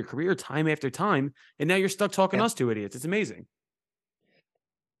yourselves in your career time after time. And now you're stuck talking us two idiots. It's amazing.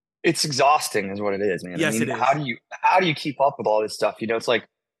 It's exhausting is what it is, man. Yes, it is. How do you keep up with all this stuff? It's like,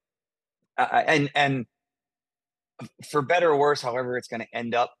 and for better or worse, however it's going to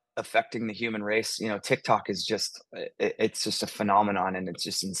end up affecting the human race, TikTok is just, it's just a phenomenon and it's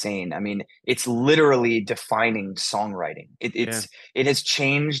just insane. I mean, it's literally defining songwriting. It has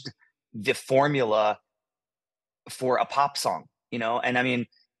changed the formula for a pop song, and I mean,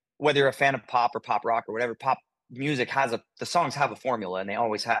 whether you're a fan of pop or pop rock or whatever, pop music the songs have a formula and they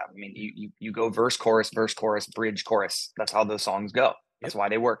always have. I mean, you go verse, chorus, bridge, chorus. That's how those songs go. That's why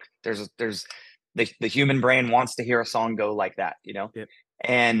they work. There's the human brain wants to hear a song go like that, Yep.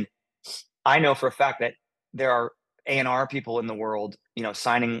 And I know for a fact that there are A&R people in the world,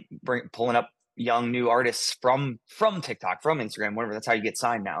 signing, pulling up young new artists from TikTok, from Instagram, whatever. That's how you get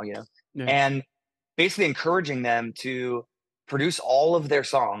signed now, and basically encouraging them to produce all of their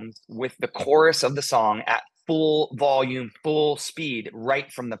songs with the chorus of the song at full volume, full speed,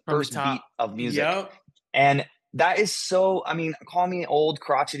 right from the first beat of music. Yep. And that is so, I mean, call me old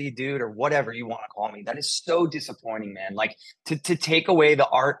crotchety dude or whatever you want to call me. That is so disappointing, man. Like to take away the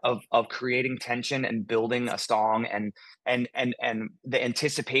art of creating tension and building a song and the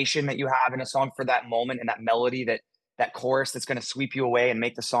anticipation that you have in a song for that moment and that melody, that chorus that's going to sweep you away and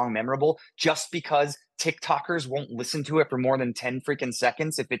make the song memorable, just because TikTokers won't listen to it for more than 10 freaking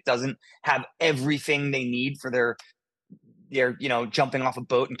seconds if it doesn't have everything they need for their jumping off a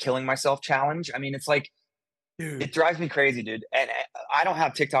boat and killing myself challenge. I mean, it's like, dude, it drives me crazy, dude. And I don't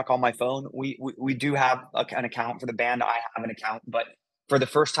have TikTok on my phone. We do have an account for the band. I have an account, but for the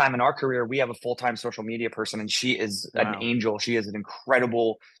first time in our career, we have a full-time social media person, and she is an angel. She is an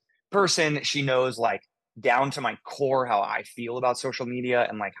incredible person. She knows like down to my core how I feel about social media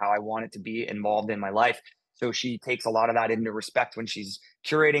and like how I want it to be involved in my life. So she takes a lot of that into respect when she's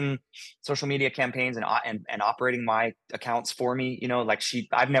curating social media campaigns and operating my accounts for me. Like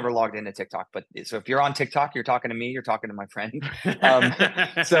I've never logged into TikTok, but so if you're on TikTok, you're talking to me, you're talking to my friend.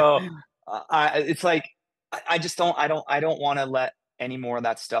 It's like I don't want to let any more of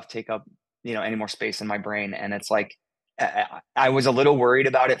that stuff take up any more space in my brain. And it's like I was a little worried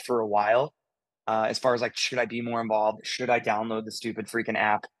about it for a while. as far as like, should I be more involved? Should I download the stupid freaking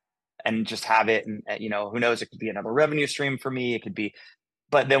app and just have it? And, who knows, it could be another revenue stream for me. It could be,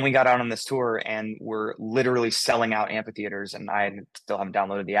 but then we got out on this tour and we're literally selling out amphitheaters, and I still haven't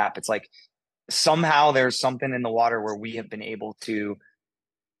downloaded the app. It's like, somehow there's something in the water where we have been able to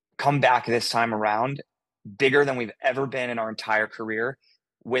come back this time around bigger than we've ever been in our entire career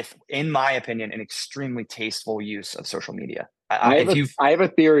with, in my opinion, an extremely tasteful use of social media. I have a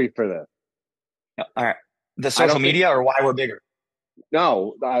theory for this. All right. The social media or why we're bigger?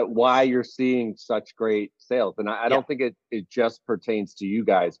 No, why you're seeing such great sales. And I don't think it just pertains to you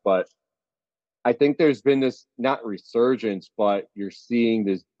guys, but I think there's been this, not resurgence, but you're seeing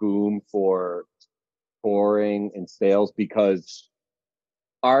this boom for touring and sales because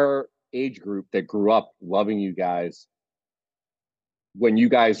our age group that grew up loving you guys, when you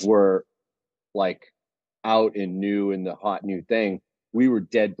guys were like out and new in the hot new thing, we were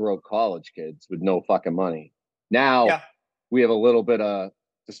dead broke college kids with no fucking money. Now we have a little bit of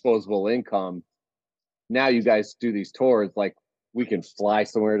disposable income. Now you guys do these tours, like we can fly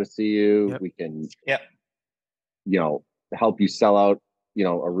somewhere to see you. We can, help you sell out,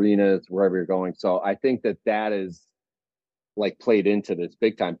 arenas, wherever you're going. So I think that is like played into this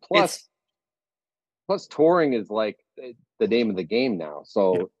big time. Plus touring is like the name of the game now.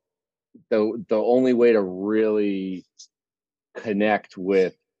 So the only way to really connect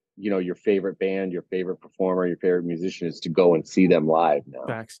with, your favorite band, your favorite performer, your favorite musician is to go and see them live now.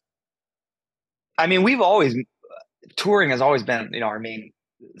 Facts. I mean, touring has always been, our main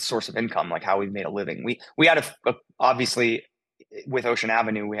source of income, like how we've made a living. We had obviously with Ocean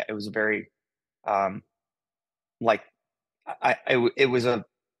Avenue, it was a very, it was a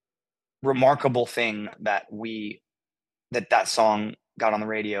remarkable thing that that song got on the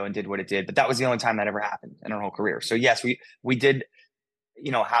radio and did what it did, but that was the only time that ever happened in our whole career. So yes, we did,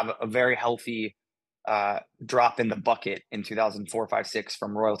 have a very healthy drop in the bucket in 2004, 5, 6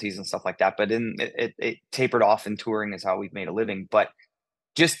 from royalties and stuff like that. But it tapered off, and touring is how we've made a living. But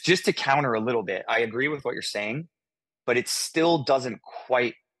just to counter a little bit, I agree with what you're saying, but it still doesn't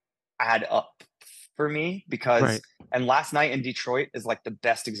quite add up for me because, and last night in Detroit is like the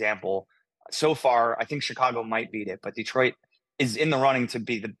best example so far. I think Chicago might beat it, but Detroit is in the running to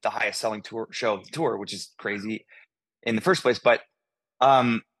be the highest selling show of the tour, which is crazy in the first place. But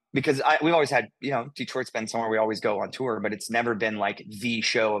because we've always had, Detroit's been somewhere we always go on tour, but it's never been like the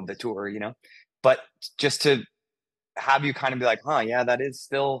show of the tour, but just to have you kind of be like, yeah, that is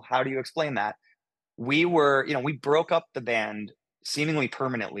still, how do you explain that? We were, we broke up the band seemingly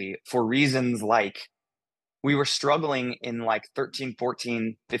permanently for reasons like we were struggling in like 13,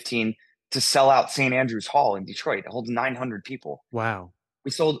 14, 15 to sell out St. Andrews Hall in Detroit. It holds 900 people. Wow.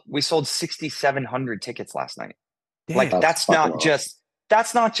 We sold 6,700 tickets last night. Damn. Like that's not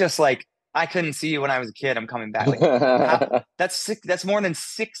just like, I couldn't see you when I was a kid, I'm coming back. Like, that's more than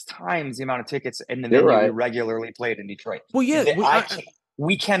 6 times the amount of tickets in the venue we regularly played in Detroit. Well, yeah.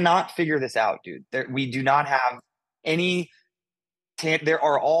 We cannot figure this out, dude. We do not have any. There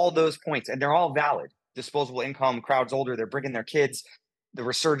are all those points, and they're all valid. Disposable income, crowd's older, they're bringing their kids, the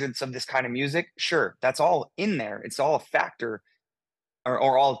resurgence of this kind of music. Sure, that's all in there. It's all a factor,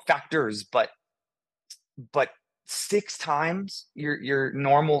 or all factors. But 6 times your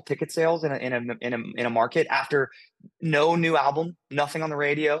normal ticket sales in a market after no new album, nothing on the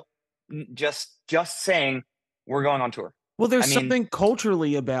radio, just saying we're going on tour. Well, there's something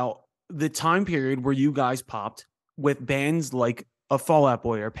culturally about the time period where you guys popped with bands like a Fall Out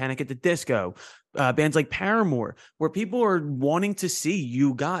Boy or Panic at the Disco, bands like Paramore, where people are wanting to see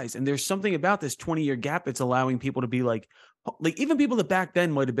you guys. And there's something about this 20-year gap that's allowing people to be like even people that back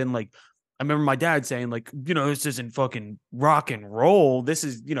then might have been like, I remember my dad saying like, this isn't fucking rock and roll. This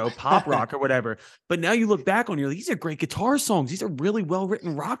is, pop rock or whatever. But now you look back on you're like, these are great guitar songs. These are really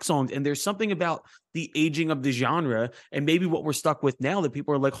well-written rock songs. And there's something about the aging of the genre and maybe what we're stuck with now that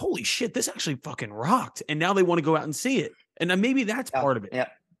people are like, holy shit, this actually fucking rocked. And now they want to go out and see it. And maybe that's part of it. Yeah.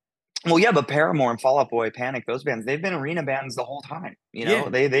 Well, yeah, but Paramore and Fall Out Boy, Panic, those bands, they've been arena bands the whole time.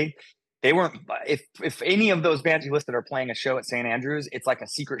 They weren't, if any of those bands you listed are playing a show at St. Andrews, it's like a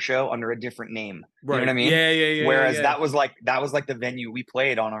secret show under a different name. Right. You know what I mean? Yeah. Whereas that was like the venue we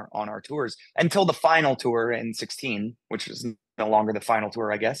played on our tours until the final tour in 2016, which is no longer the final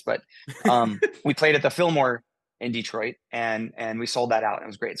tour, I guess. But we played at the Fillmore in Detroit and we sold that out. And it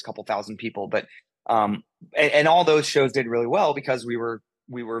was great. It's a couple thousand people. But and all those shows did really well because we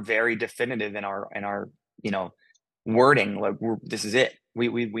were very definitive in our wording. Like this is it.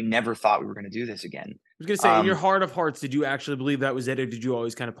 We never thought we were going to do this again. I was going to say, in your heart of hearts, did you actually believe that was it, or did you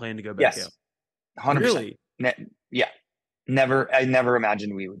always kind of plan to go back? Yes, 100%. Really? Yeah. I never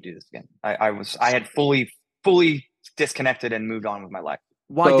imagined we would do this again. I had fully disconnected and moved on with my life.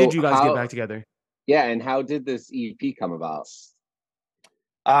 Why did you guys get back together? Yeah, and how did this EP come about?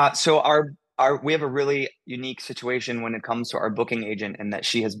 So we have a really unique situation when it comes to our booking agent, and that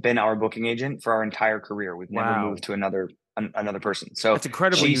she has been our booking agent for our entire career. We've never moved to another person. So that's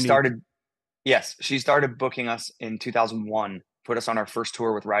incredibly unique. She started booking us in 2001, put us on our first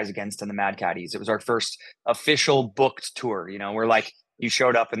tour with Rise Against and the Mad Caddies. It was our first official booked tour. You know, we're like, you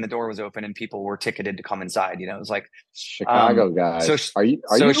showed up and the door was open and people were ticketed to come inside. You know, it was like Chicago guys. So are you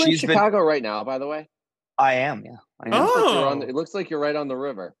in Chicago right now, by the way? I am. Yeah. I am. Oh, it looks like you're right on the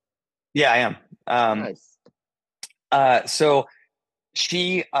river. Yeah, I am. Nice. So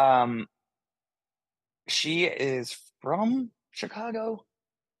she is from Chicago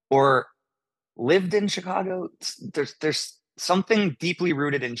or lived in Chicago. There's something deeply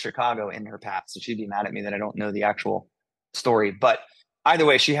rooted in Chicago in her past. So she'd be mad at me that I don't know the actual story. But either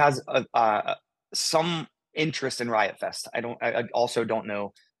way, she has some interest in Riot Fest. I also don't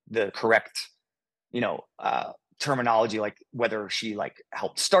know the correct, terminology, like whether she like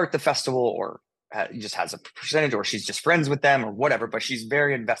helped start the festival or just has a percentage, or she's just friends with them or whatever. But she's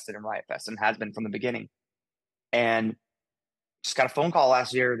very invested in Riot Fest and has been from the beginning. And just got a phone call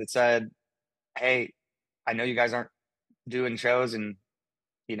last year that said, "Hey, I know you guys aren't doing shows and,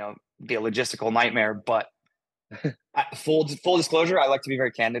 be a logistical nightmare, but full disclosure, I like to be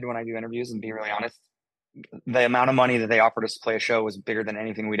very candid when I do interviews and be really honest. The amount of money that they offered us to play a show was bigger than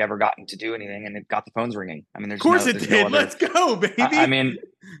anything we'd ever gotten to do anything, and it got the phones ringing. I mean, of course it did. Let's go, baby. I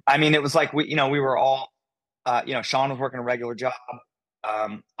mean, it was like we were all, Sean was working a regular job.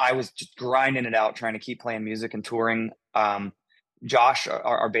 I was just grinding it out, trying to keep playing music and touring. Josh,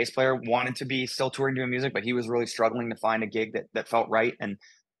 our bass player, wanted to be still touring, doing music, but he was really struggling to find a gig that felt right. And,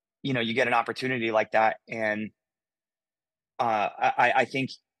 you get an opportunity like that. And I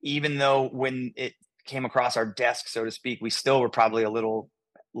think even though when it came across our desk, so to speak, we still were probably a little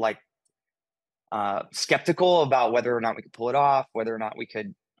like skeptical about whether or not we could pull it off, whether or not we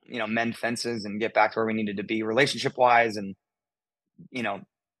could, mend fences and get back to where we needed to be relationship wise. And,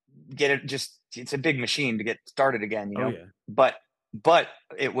 get it, it's a big machine to get started again, Yeah. But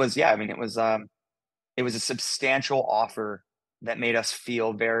it was, it was a substantial offer that made us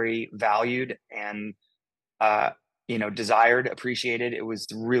feel very valued and, desired, appreciated. It was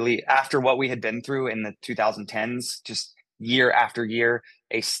really, after what we had been through in the 2010s, just year after year,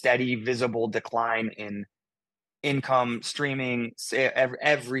 a steady, visible decline in income, streaming,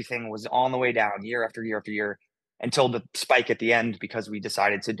 everything was on the way down year after year after year, until the spike at the end, because we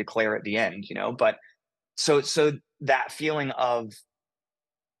decided to declare at the end, but so that feeling of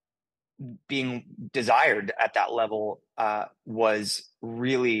being desired at that level was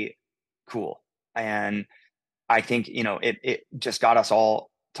really cool. And I think, it just got us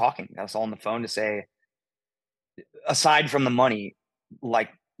all talking, got us all on the phone to say, aside from the money, like,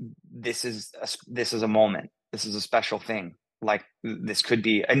 this is a moment, this is a special thing. Like, this could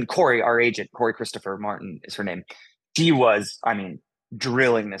be, and Corey, our agent, Corey Christopher Martin is her name. She was,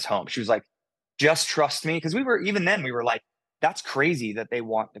 drilling this home. She was like, just trust me. Cause we were like, that's crazy that they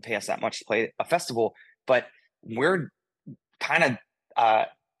want to pay us that much to play a festival, but we're kind of,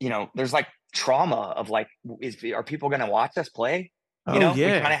 there's like trauma of like, are people going to watch us play? We kind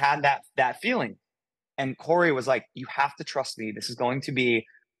of had that feeling. And Corey was like, you have to trust me. This is going to be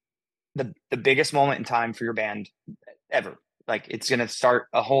the biggest moment in time for your band ever. Like, it's going to start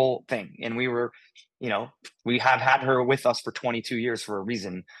a whole thing. And we were, we have had her with us for 22 years for a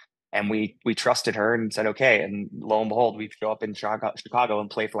reason. And we trusted her and said, okay. And lo and behold, we show up in Chicago and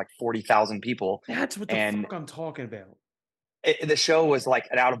play for like 40,000 people. That's what the fuck I'm talking about. The show was like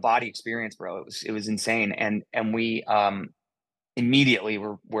an out of body experience, bro. It was insane. And we immediately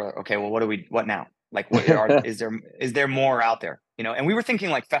were okay. Well, what now? Like, is there more out there? And we were thinking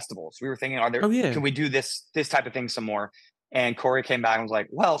like festivals. We were thinking, can we do this type of thing some more? And Corey came back and was like,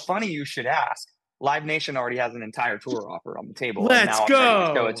 well, funny you should ask. Live Nation already has an entire tour offer on the table. Let's go. I'm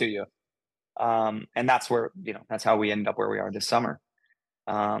ready to show it to you. And that's where, that's how we ended up where we are this summer.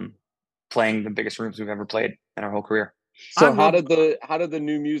 Playing the biggest rooms we've ever played in our whole career. So how did the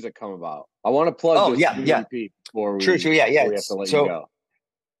new music come about? I want to plug this new EP before we, true. Yeah. We have to let you go.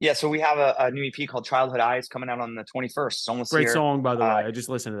 Yeah, so we have a new EP called Childhood Eyes coming out on the 21st. It's almost great here. Song, by the way. I just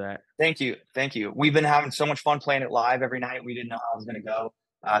listened to that. Thank you. We've been having so much fun playing it live every night. We didn't know how it was going to go.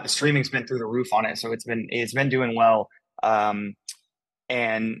 The streaming's been through the roof on it, so it's been doing well. And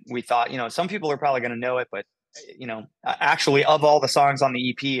we thought, some people are probably going to know it, but actually, of all the songs on the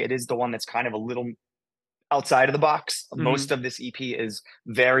EP, it is the one that's kind of a little outside of the box. Most of this EP is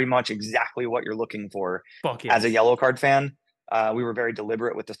very much exactly what you're looking for. As a Yellowcard fan. We were very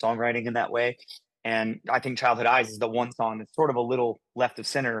deliberate with the songwriting in that way. And I think Childhood Eyes is the one song that's sort of a little left of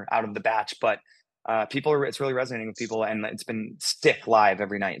center out of the batch, but it's really resonating with people, and it's been sick live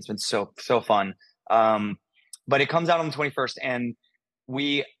every night. It's been so fun. But it comes out on the 21st, and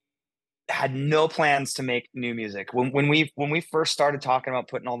we had no plans to make new music. When we first started talking about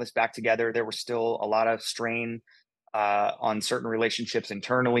putting all this back together, there was still a lot of strain on certain relationships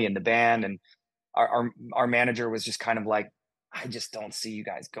internally in the band, and our manager was just kind of like, I just don't see you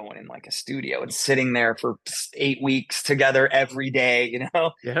guys going in like a studio and sitting there for 8 weeks together every day, you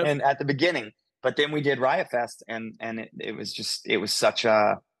know. Yep. And at the beginning, but then we did Riot Fest, and it was such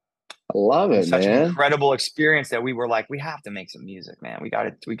a I love it, such man. an incredible experience that we were like, we have to make some music, man. We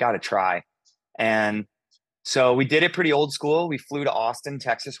got to try. And so we did it pretty old school. We flew to Austin,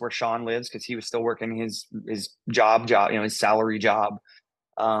 Texas, where Sean lives, because he was still working his job, you know, his salary job.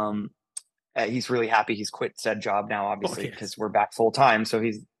 He's really happy he's quit said job now, obviously, because we're back full time. So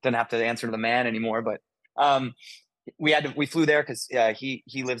he doesn't have to answer to the man anymore. But we flew there because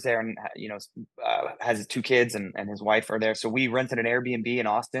he lives there, and you know, has 2 kids, and his wife are there. So we rented an Airbnb in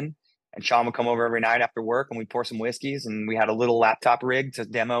Austin, and Sean would come over every night after work, and we pour some whiskeys, and we had a little laptop rig to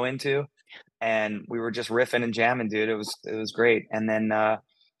demo into, and we were just riffing and jamming, dude. It was great. And then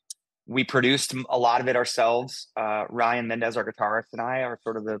we produced a lot of it ourselves. Ryan Mendez, our guitarist, and I are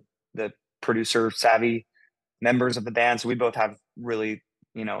sort of the producer savvy members of the band. So we both have really,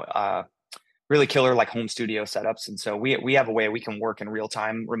 you know, really killer like home studio setups. And so we have a way we can work in real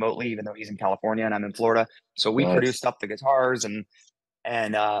time remotely, even though he's in California and I'm in Florida. So we produced up the guitars and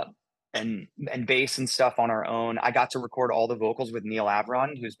bass and stuff on our own. I got to record all the vocals with Neil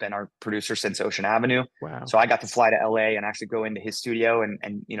Avron, who's been our producer since Ocean Avenue. Wow. So I got to fly to LA and actually go into his studio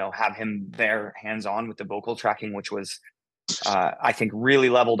and you know, have him there hands on with the vocal tracking, which was I think really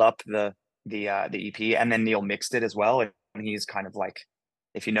leveled up the EP. And then Neil mixed it as well. And he's kind of like,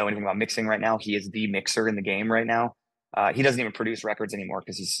 if you know anything about mixing right now, he is the mixer in the game right now. He doesn't even produce records anymore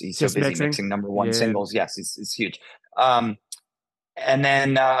because he's so busy mixing #1 singles. Yes, it's huge. And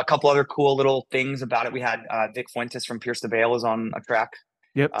then a couple other cool little things about it. We had Vic Fuentes from Pierce the Veil is on a track.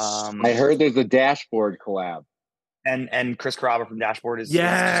 Yep. I heard there's a Dashboard collab. And Chris Carrabba from Dashboard is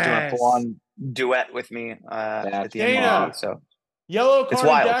just doing a full-on duet with me at the end. So Yellowcard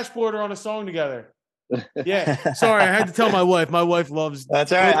and Dashboard are on a song together. Yeah. Sorry, I had to tell my wife. My wife loves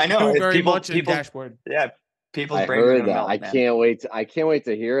that's all right. I know very much in Dashboard. Yeah. People's I brains heard that. melt, I can't wait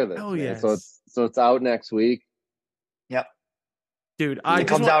to hear this. Oh yeah. So it's out next week. Yep. Dude, it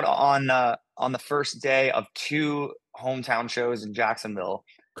comes out on the first day of 2 hometown shows in Jacksonville.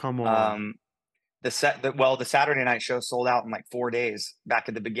 Come on. The Saturday night show sold out in like 4 days back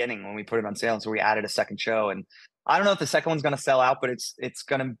at the beginning when we put it on sale. So we added a second show, and I don't know if the second one's going to sell out, but it's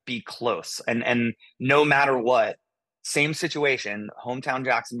going to be close. And no matter what, same situation, hometown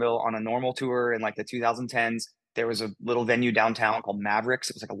Jacksonville on a normal tour in like the 2010s. There was a little venue downtown called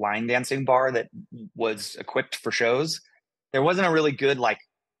Mavericks. It was like a line dancing bar that was equipped for shows. There wasn't a really good like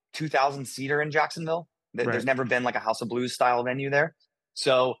 2,000 seater in Jacksonville. There's never been like a House of Blues style venue there.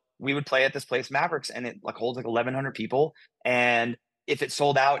 So we would play at this place Mavericks, and it like holds like 1,100 people. And if it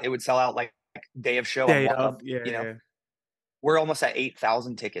sold out, it would sell out like day of show. We're almost at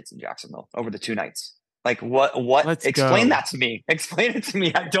 8,000 tickets in Jacksonville over the 2 nights. Like what? Let's explain go. that to me. Explain it to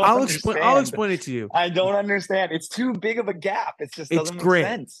me. I'll explain it to you. I don't understand. It's too big of a gap. It just doesn't make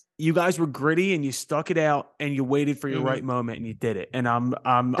sense. You guys were gritty and you stuck it out and you waited for your right moment and you did it. And I'm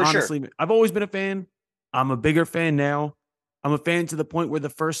honestly, I've always been a fan. I'm a bigger fan now. I'm a fan to the point where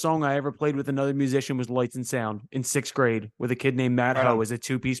the first song I ever played with another musician was Lights and Sound in 6th grade with a kid named Matt Ho as a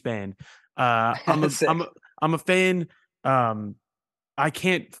 2-piece band. I'm a fan. I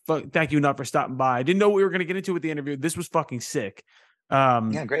can't thank you enough for stopping by. I didn't know what we were going to get into with the interview. This was fucking sick.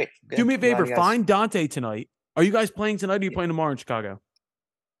 Yeah, great. Do me a favor, find Dante tonight. Are you guys playing tonight? Or are you playing tomorrow in Chicago?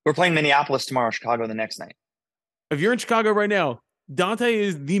 We're playing Minneapolis tomorrow, Chicago the next night. If you're in Chicago right now, Dante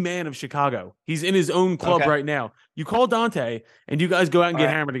is the man of Chicago. He's in his own club right now. You call Dante and you guys go out and get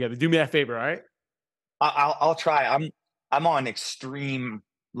hammered together. Do me that favor, all right? I'll try. I'm on extreme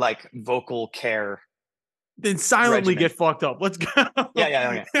like vocal care. Then silently get fucked up. Let's go.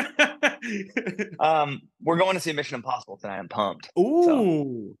 Yeah. We're going to see Mission Impossible tonight. I'm pumped. Ooh.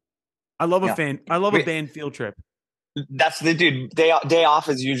 So. I love a fan. I love a band field trip. That's the dude. Day off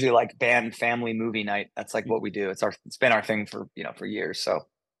is usually like band family movie night. That's like what we do. It's been our thing for years. So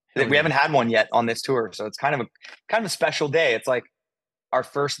we haven't had one yet on this tour. So it's kind of a special day. It's like our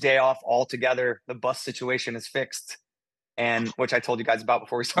first day off all together. The bus situation is fixed. and which I told you guys about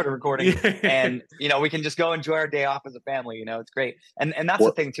before we started recording. And, you know, we can just go enjoy our day off as a family, you know, it's great. And that's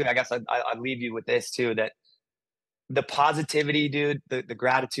the thing too, I guess I'd leave you with this too, that the positivity, dude, the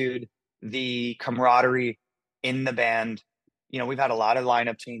gratitude, the camaraderie in the band. You know, we've had a lot of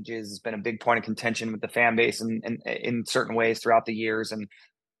lineup changes. It's been a big point of contention with the fan base and in certain ways throughout the years. And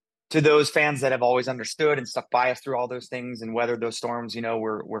to those fans that have always understood and stuck by us through all those things and weathered those storms, you know,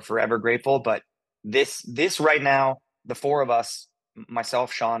 we're forever grateful. But this right now, the four of us,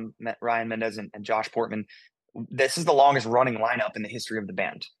 myself, Sean, Ryan Mendez, and Josh Portman, this is the longest running lineup in the history of the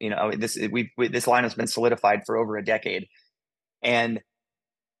band. You know, this lineup's been solidified for over a decade. And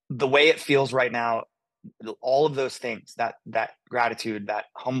the way it feels right now, all of those things, that gratitude, that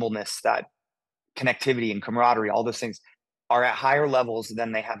humbleness, that connectivity and camaraderie, all those things are at higher levels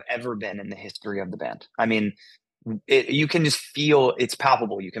than they have ever been in the history of the band. I mean, you can just feel, it's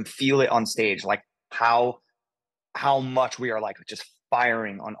palpable. You can feel it on stage, like how much we are like just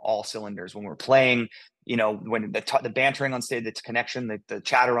firing on all cylinders when we're playing, you know, when the bantering on stage, the connection, the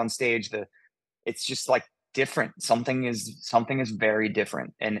chatter on stage, it's just like different. Something is very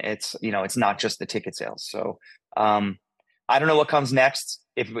different. And it's, you know, it's not just the ticket sales. So I don't know what comes next.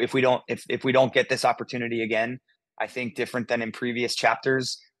 If we don't get this opportunity again, I think different than in previous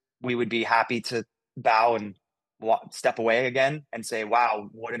chapters, we would be happy to bow and step away again and say, wow,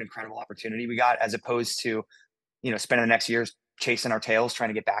 what an incredible opportunity we got, as opposed to, you know, spending the next years chasing our tails, trying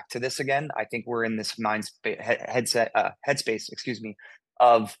to get back to this again. I think we're in this headspace,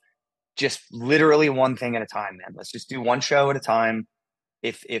 of just literally one thing at a time, man. Let's just do one show at a time.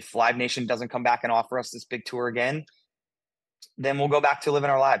 If Live Nation doesn't come back and offer us this big tour again, then we'll go back to living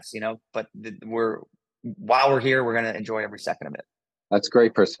our lives, you know, but while we're here, we're going to enjoy every second of it. That's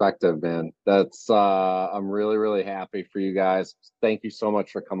great perspective, man. That's I'm really, really happy for you guys. Thank you so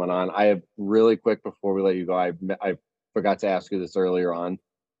much for coming on. I have really quick before we let you go. I forgot to ask you this earlier on.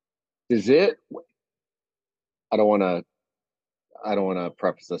 I don't want to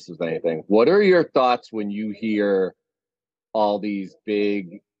preface this with anything. What are your thoughts when you hear all these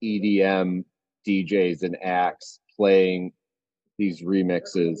big EDM DJs and acts playing these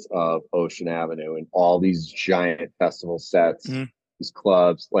remixes of Ocean Avenue and all these giant festival sets, these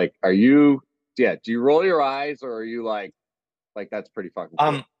clubs? Like, do you roll your eyes, or are you like that's pretty fucking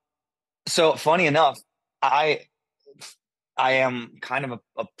cool? So funny enough, I am kind of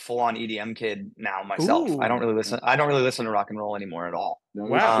a full-on EDM kid now myself. Ooh. I don't really listen to rock and roll anymore at all.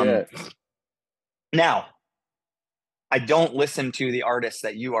 No shit. Now, I don't listen to the artists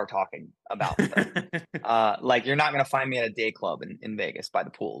that you are talking about. Like, you're not going to find me at a day club in Vegas by the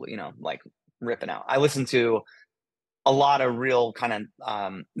pool, you know, like ripping out. I listen to a lot of real kind of,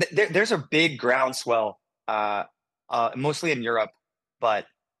 there's a big groundswell, mostly in Europe, but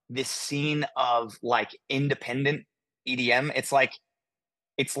this scene of like independent EDM, it's like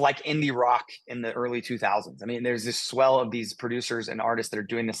indie rock in the early 2000s. I mean, there's this swell of these producers and artists that are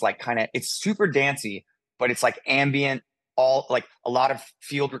doing this, like, kind of, it's super dancey, but it's like ambient, all like a lot of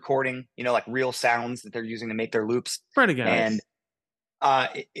field recording, you know, like real sounds that they're using to make their loops. Pretty guys. And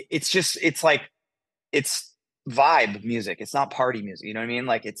it's vibe music. It's not party music. You know what I mean?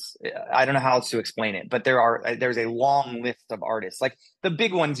 Like, I don't know how else to explain it, but there's a long list of artists, like the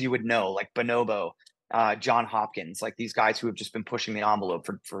big ones you would know, like Bonobo, John Hopkins, like these guys who have just been pushing the envelope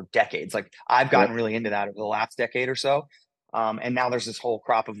for decades. Like, I've gotten really into that over the last decade or so. And now there's this whole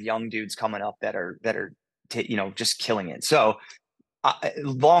crop of young dudes coming up that are you know, just killing it. So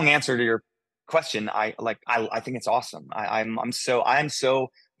long answer to your question. I think it's awesome. I'm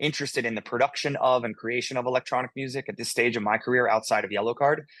so interested in the production of and creation of electronic music at this stage of my career outside of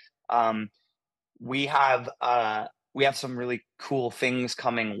Yellowcard. We have some really cool things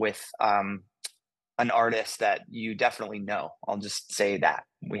coming with an artist that you definitely know. I'll just say that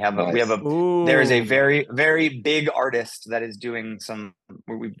there is a very, very big artist that is doing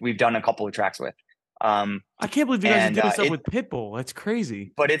we've done a couple of tracks with. I can't believe you guys are doing stuff with Pitbull. That's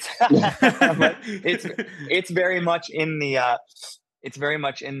crazy. But it's very much in the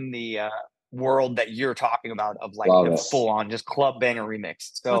world that you're talking about, of like the full on just club banger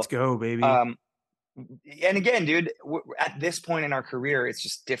remix. So let's go, baby. And again, dude, at this point in our career, it's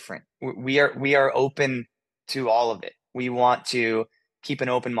just different. We are open to all of it. We want to keep an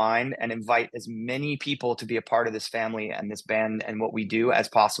open mind and invite as many people to be a part of this family and this band and what we do as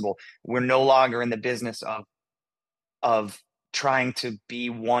possible. We're no longer in the business of trying to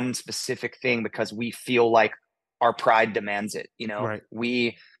be one specific thing because we feel like our pride demands it. You know, right.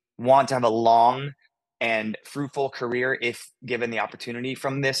 We want to have a long and fruitful career if given the opportunity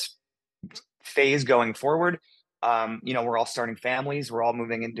from this phase going forward. You know, we're all starting families, we're all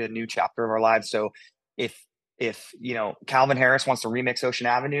moving into a new chapter of our lives. So if if Calvin Harris wants to remix Ocean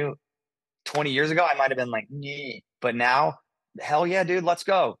Avenue 20 years ago, I might have been like, yeah. But now, hell yeah, dude, let's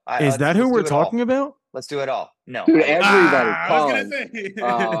go. Is that who we're talking about? Let's do it all. No, dude, everybody. I was gonna say.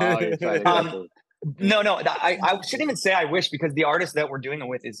 You're trying to No, I shouldn't even say I wish, because the artist that we're doing it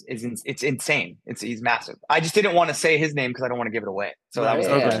with is it's insane. He's massive. I just didn't want to say his name because I don't want to give it away. So that was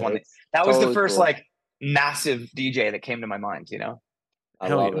the first one. That was the first like massive DJ that came to my mind.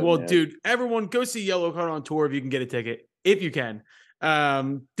 Hell yeah. Well, dude, everyone go see Yellowcard on tour if you can get a ticket, if you can.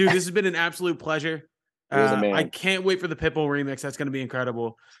 Dude, this has been an absolute pleasure. I can't wait for the Pitbull remix. That's going to be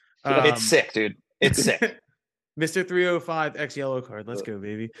incredible. It's sick, dude. It's sick. Mr. 305 X Yellowcard. Let's go,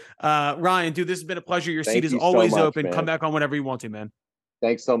 baby. Ryan, dude, this has been a pleasure. Your seat is always open. Man. Come back on whenever you want to, man.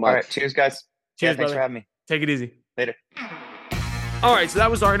 Thanks so much. All right. Cheers, guys. Cheers, thanks for having me. Take it easy. Later. All right, so that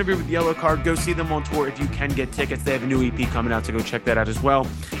was our interview with Yellowcard. Go see them on tour if you can get tickets. They have a new EP coming out, so go check that out as well.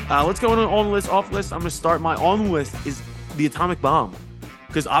 Let's go on the list, off the list. I'm going to start. My on the list is The Atomic Bomb,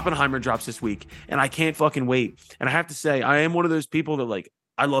 because Oppenheimer drops this week, and I can't fucking wait. And I have to say, I am one of those people that,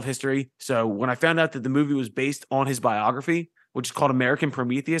 I love history. So when I found out that the movie was based on his biography, which is called American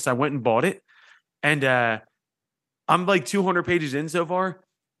Prometheus, I went and bought it. And I'm 200 pages in so far,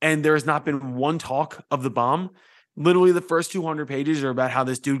 and there has not been one talk of the bomb. Literally, the first 200 pages are about how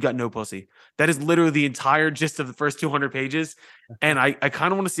this dude got no pussy. That is literally the entire gist of the first 200 pages. And I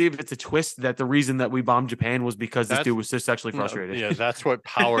kind of want to see if it's a twist that the reason that we bombed Japan was because this dude was so sexually frustrated. Yeah, that's what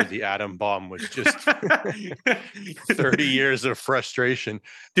powered the atom bomb, was just 30 years of frustration.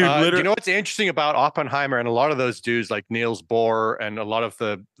 Dude, literally. You know what's interesting about Oppenheimer and a lot of those dudes like Niels Bohr and a lot of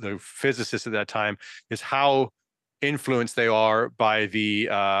the physicists at that time is how influenced they are by the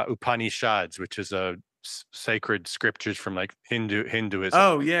Upanishads, which is a sacred scriptures from Hinduism.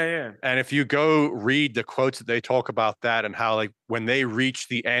 Oh yeah. And if you go read the quotes that they talk about that and how when they reached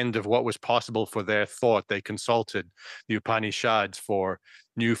the end of what was possible for their thought, they consulted the Upanishads for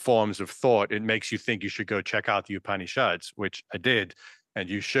new forms of thought. It makes you think you should go check out the Upanishads, which I did, and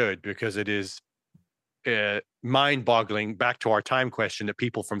you should, because it is mind-boggling, back to our time question, that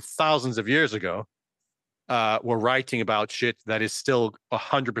people from thousands of years ago were writing about shit that is still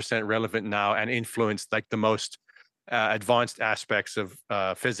 100% relevant now and influenced the most advanced aspects of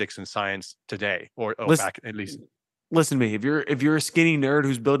physics and science today, or back at least. Listen to me. If you're a skinny nerd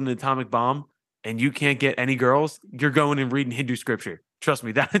who's building an atomic bomb and you can't get any girls, you're going and reading Hindu scripture. Trust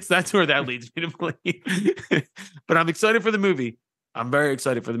me, that's where that leads me to believe. But I'm excited for the movie. I'm very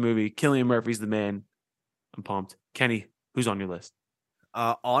excited for the movie. Cillian Murphy's the man. I'm pumped. Kenny, who's on your list?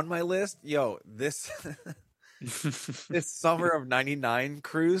 On my list, this this summer of '99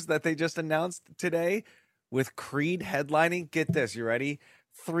 cruise that they just announced today with Creed headlining. Get this, you ready?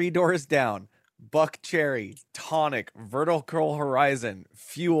 3 Doors Down, Buck Cherry, Tonic, Vertical Horizon,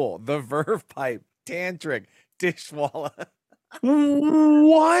 Fuel, The Verve Pipe, Tantric, Dishwalla.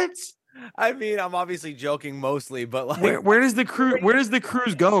 What? I mean, I'm obviously joking mostly, but where does the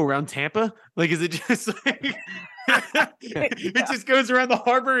cruise go? Around Tampa? Is it just it just goes around the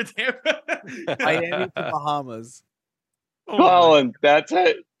harbor of Tampa? Miami to Bahamas. Colin, that's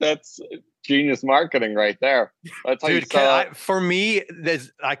it. That's genius marketing right there. That's how dude, for me,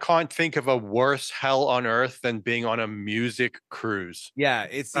 I can't think of a worse hell on earth than being on a music cruise. Yeah,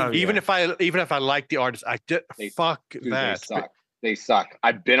 it's even if I like the artist, fuck that. They suck.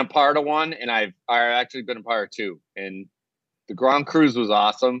 I've been a part of one, and I've actually been a part of 2. And the Grand Cruise was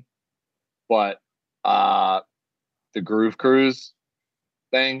awesome, but the Groove Cruise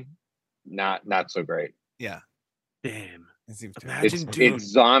thing, not so great. Yeah. Damn. It's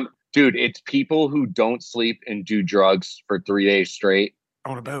people who don't sleep and do drugs for 3 days straight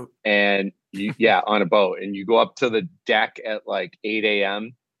on a boat. And on a boat, and you go up to the deck at 8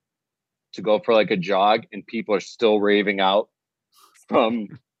 a.m. to go for a jog, and people are still raving out from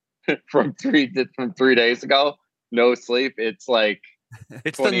 3 days ago. No sleep. It's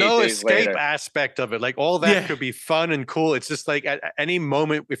it's the no escape aspect of it. All that could be fun and cool. It's just at any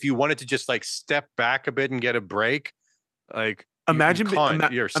moment, if you wanted to just step back a bit and get a break, you're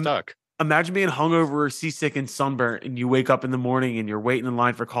stuck. Imagine being hungover, seasick, and sunburnt, and you wake up in the morning and you're waiting in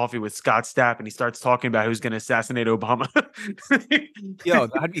line for coffee with Scott Stapp, and he starts talking about who's going to assassinate Obama. Yo,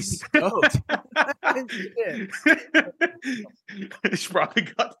 that'd be stoked. He's probably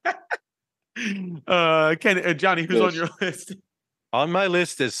got that. Johnny, who's on your list? On my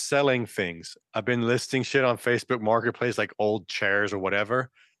list is selling things. I've been listing shit on Facebook Marketplace, old chairs or whatever.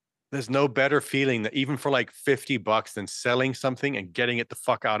 There's no better feeling that even for $50 than selling something and getting it the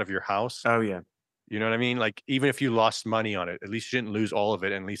fuck out of your house. Oh yeah. You know what I mean? Like, even if you lost money on it, at least you didn't lose all of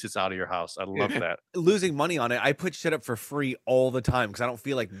it, and at least it's out of your house. I love that. Losing money on it, I put shit up for free all the time because I don't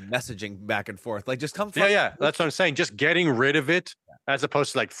feel like messaging back and forth. Like, just come. Yeah, that's what I'm saying. Just getting rid of it as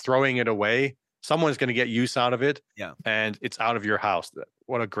opposed to like throwing it away. Someone's going to get use out of it. Yeah, and it's out of your house.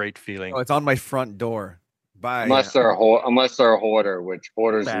 What a great feeling. Oh, it's on my front door. Bye. Unless they're a hoarder, which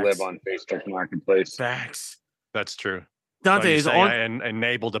hoarders live on Facebook Marketplace. Facts. That's true. Dante is on. I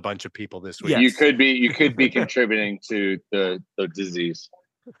enabled a bunch of people this week. Yes. You could be contributing to the disease.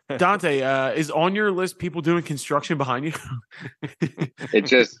 Dante is on your list. People doing construction behind you.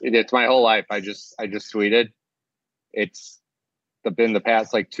 It's my whole life. I just tweeted. It's been the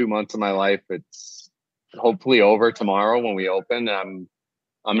past like 2 months of my life. It's hopefully over tomorrow when we open. I'm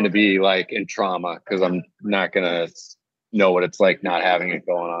going to be like in trauma because I'm not going to know what it's like not having it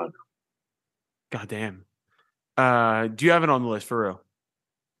going on. God damn. Do you have it on the list for real?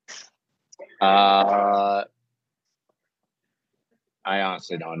 I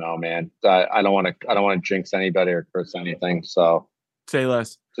honestly don't know, man. I don't want to jinx anybody or curse anything. So say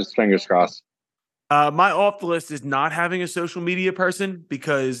less. Just fingers crossed. My off the list is not having a social media person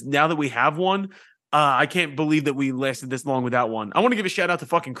because now that we have one, I can't believe that we lasted this long without one. I want to give a shout out to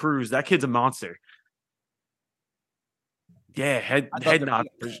fucking Cruz. That kid's a monster. Yeah, head knock.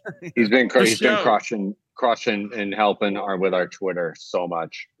 He's been crushing and helping with our Twitter so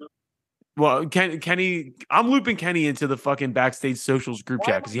much. Well, Kenny, I'm looping Kenny into the fucking backstage socials group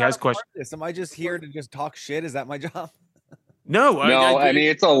chat because he has questions. Am I just here to just talk shit? Is that my job? No, I mean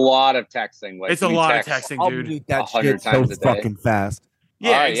it's a lot of texting. Like, it's a lot of texting, dude. 100 times a day. Fucking fast.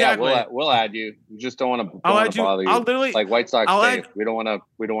 Yeah, right, exactly. Yeah, we'll add you. We just don't want to bother you. I'll literally like White Sox Dave. We don't want to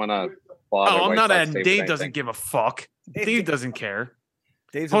bother. Oh, I'm not adding. Dave doesn't give a fuck. Dave doesn't care.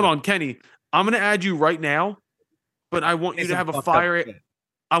 Dave's Hold on, Kenny. I'm gonna add you right now, but I want you to have a fire.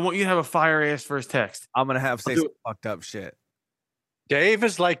 I want you to have a fire ass first text. I'm gonna say some fucked up shit. Dave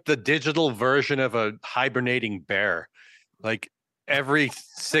is like the digital version of a hibernating bear. Like every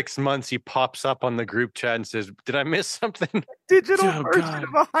 6 months, he pops up on the group chat and says, "Did I miss something?" Digital version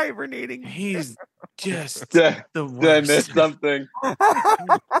of a hibernating. He's just the worst. Did I miss something?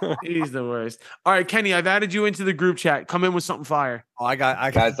 He's the worst. All right, Kenny, I've added you into the group chat. Come in with something fire. Oh, I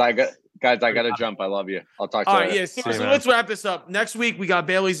got. Guys, I got to jump. I love you. I'll talk to you later. All right, yeah. So let's wrap this up. Next week, we got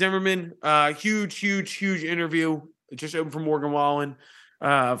Bailey Zimmerman. Huge interview. It just opened for Morgan Wallen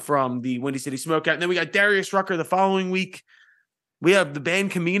from the Windy City Smokeout. And then we got Darius Rucker the following week. We have the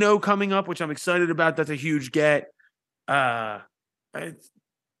band Camino coming up, which I'm excited about. That's a huge get. This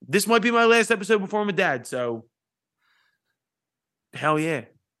might be my last episode before I'm a dad, so hell yeah.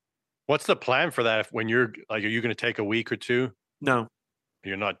 What's the plan for that? When you're like, are you going to take a week or two? No.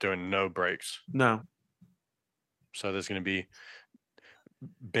 You're not doing no breaks. No. So there's going to be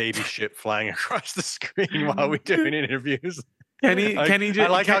baby shit flying across the screen while we're doing interviews. Kenny, I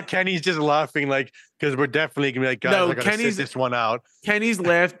like how Kenny's just laughing, like, because we're definitely gonna be like, guys, I gotta sit this one out. Kenny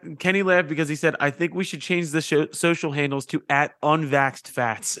laughed because he said, "I think we should change the social handles to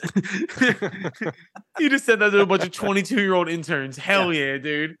 @unvaxxedfats." He just said that to a bunch of 22-year-old interns. Hell yeah,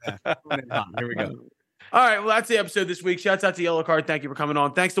 dude. Here we go. All right, well, that's the episode this week. Shouts out to Yellowcard. Thank you for coming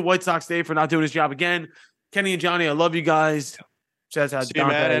on. Thanks to White Sox Dave for not doing his job again. Kenny and Johnny, I love you guys. Shouts out to you,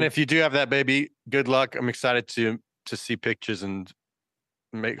 man. And if you do have that baby, good luck. I'm excited to see pictures and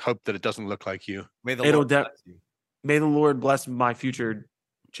hope that it doesn't look like you. May the Lord bless my future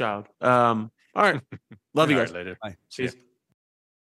child. All right. Love you guys. Later. Bye. See you.